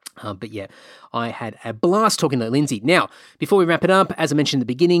 But yeah, I had a blast talking to Lindsay. Now, before we wrap it up, as I mentioned at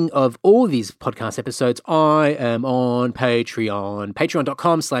the beginning of all of these podcast episodes, I am on Patreon.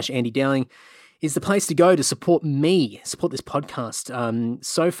 Patreon.com/Andy Dowling is the place to go to support me, support this podcast.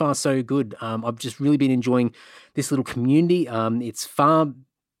 So far, so good. I've just really been enjoying this little community. It's far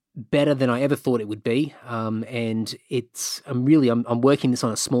better than I ever thought it would be. And I'm working this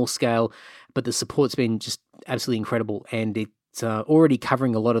on a small scale, but the support's been just absolutely incredible. And it's already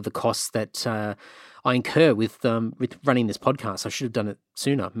covering a lot of the costs that I incur with running this podcast. I should have done it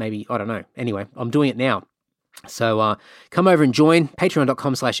sooner. Maybe, I don't know. Anyway, I'm doing it now. So come over and join,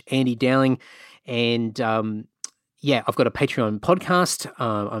 patreon.com/Andy Dowling. And I've got a Patreon podcast.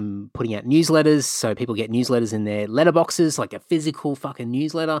 I'm putting out newsletters, so people get newsletters in their letterboxes, like a physical fucking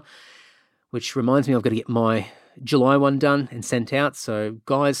newsletter, which reminds me I've got to get my July one done and sent out. So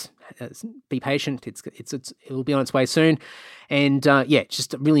guys, be patient. It'll be on its way soon. And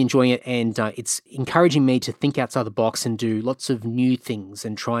just really enjoying it. And it's encouraging me to think outside the box and do lots of new things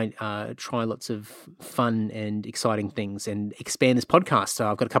and try lots of fun and exciting things and expand this podcast.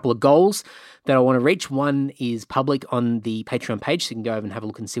 So I've got a couple of goals that I want to reach. One is public on the Patreon page, so you can go over and have a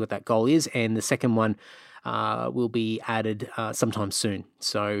look and see what that goal is. And the second one will be added sometime soon.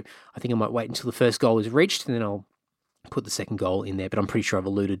 So I think I might wait until the first goal is reached, and then I'll put the second goal in there. But I'm pretty sure I've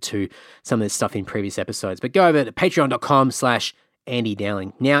alluded to some of this stuff in previous episodes. But go over to patreon.com/Andy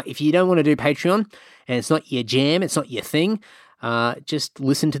Dowling. Now, if you don't want to do Patreon and it's not your jam, it's not your thing, just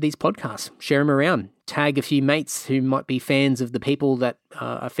listen to these podcasts, share them around, tag a few mates who might be fans of the people that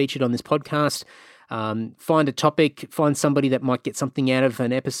are featured on this podcast. Find a topic, find somebody that might get something out of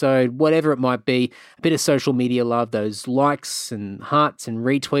an episode, whatever it might be. A bit of social media love, those likes and hearts and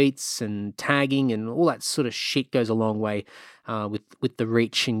retweets and tagging and all that sort of shit goes a long way with the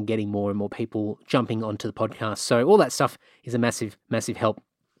reach and getting more and more people jumping onto the podcast. So all that stuff is a massive, massive help.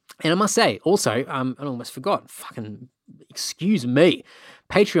 And I must say, also, I almost forgot, fucking excuse me,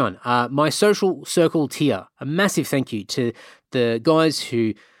 Patreon, my social circle tier, a massive thank you to the guys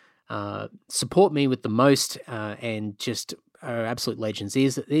who support me with the most and just are absolute legends.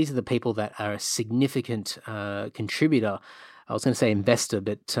 These are the people that are a significant contributor. I was going to say investor,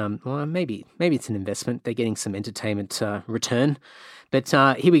 but maybe it's an investment. They're getting some entertainment return. But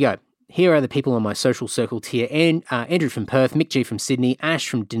here we go. Here are the people on my social circle tier. And Andrew from Perth, Mick G from Sydney, Ash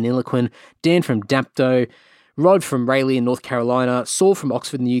from Deniliquin, Dan from Dapto, Rod from Rayleigh in North Carolina, Saul from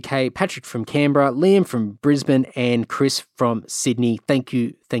Oxford in the UK, Patrick from Canberra, Liam from Brisbane, and Chris from Sydney. Thank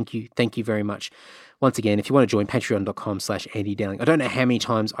you very much. Once again, if you want to join, patreon.com/Andy Dowling. I don't know how many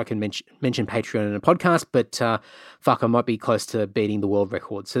times I can mention Patreon in a podcast, but I might be close to beating the world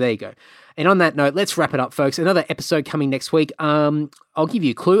record. So there you go. And on that note, let's wrap it up, folks. Another episode coming next week. I'll give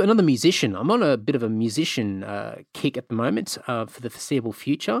you a clue. Another musician. I'm on a bit of a musician kick at the moment for the foreseeable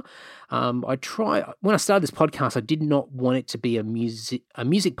future. When I started this podcast, I did not want it to be a music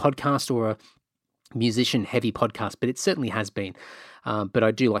podcast or a musician-heavy podcast, but it certainly has been. But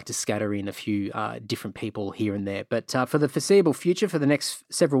I do like to scatter in a few different people here and there. But for the foreseeable future, for the next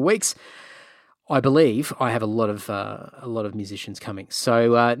several weeks, I believe I have a lot of musicians coming.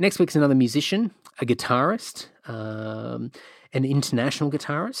 So next week's another musician, a guitarist, an international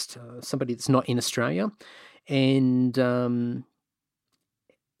guitarist, somebody that's not in Australia, and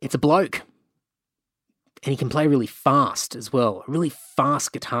it's a bloke, and he can play really fast as well. A really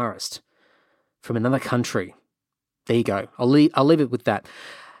fast guitarist from another country. There you go. I'll leave it with that.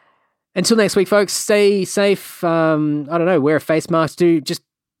 Until next week, folks, stay safe. I don't know, wear a face mask. Just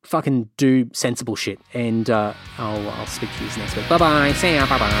fucking do sensible shit. And I'll speak to you next week. Bye-bye. See ya.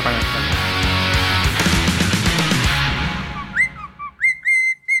 Bye-bye.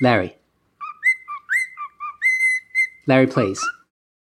 Larry, please.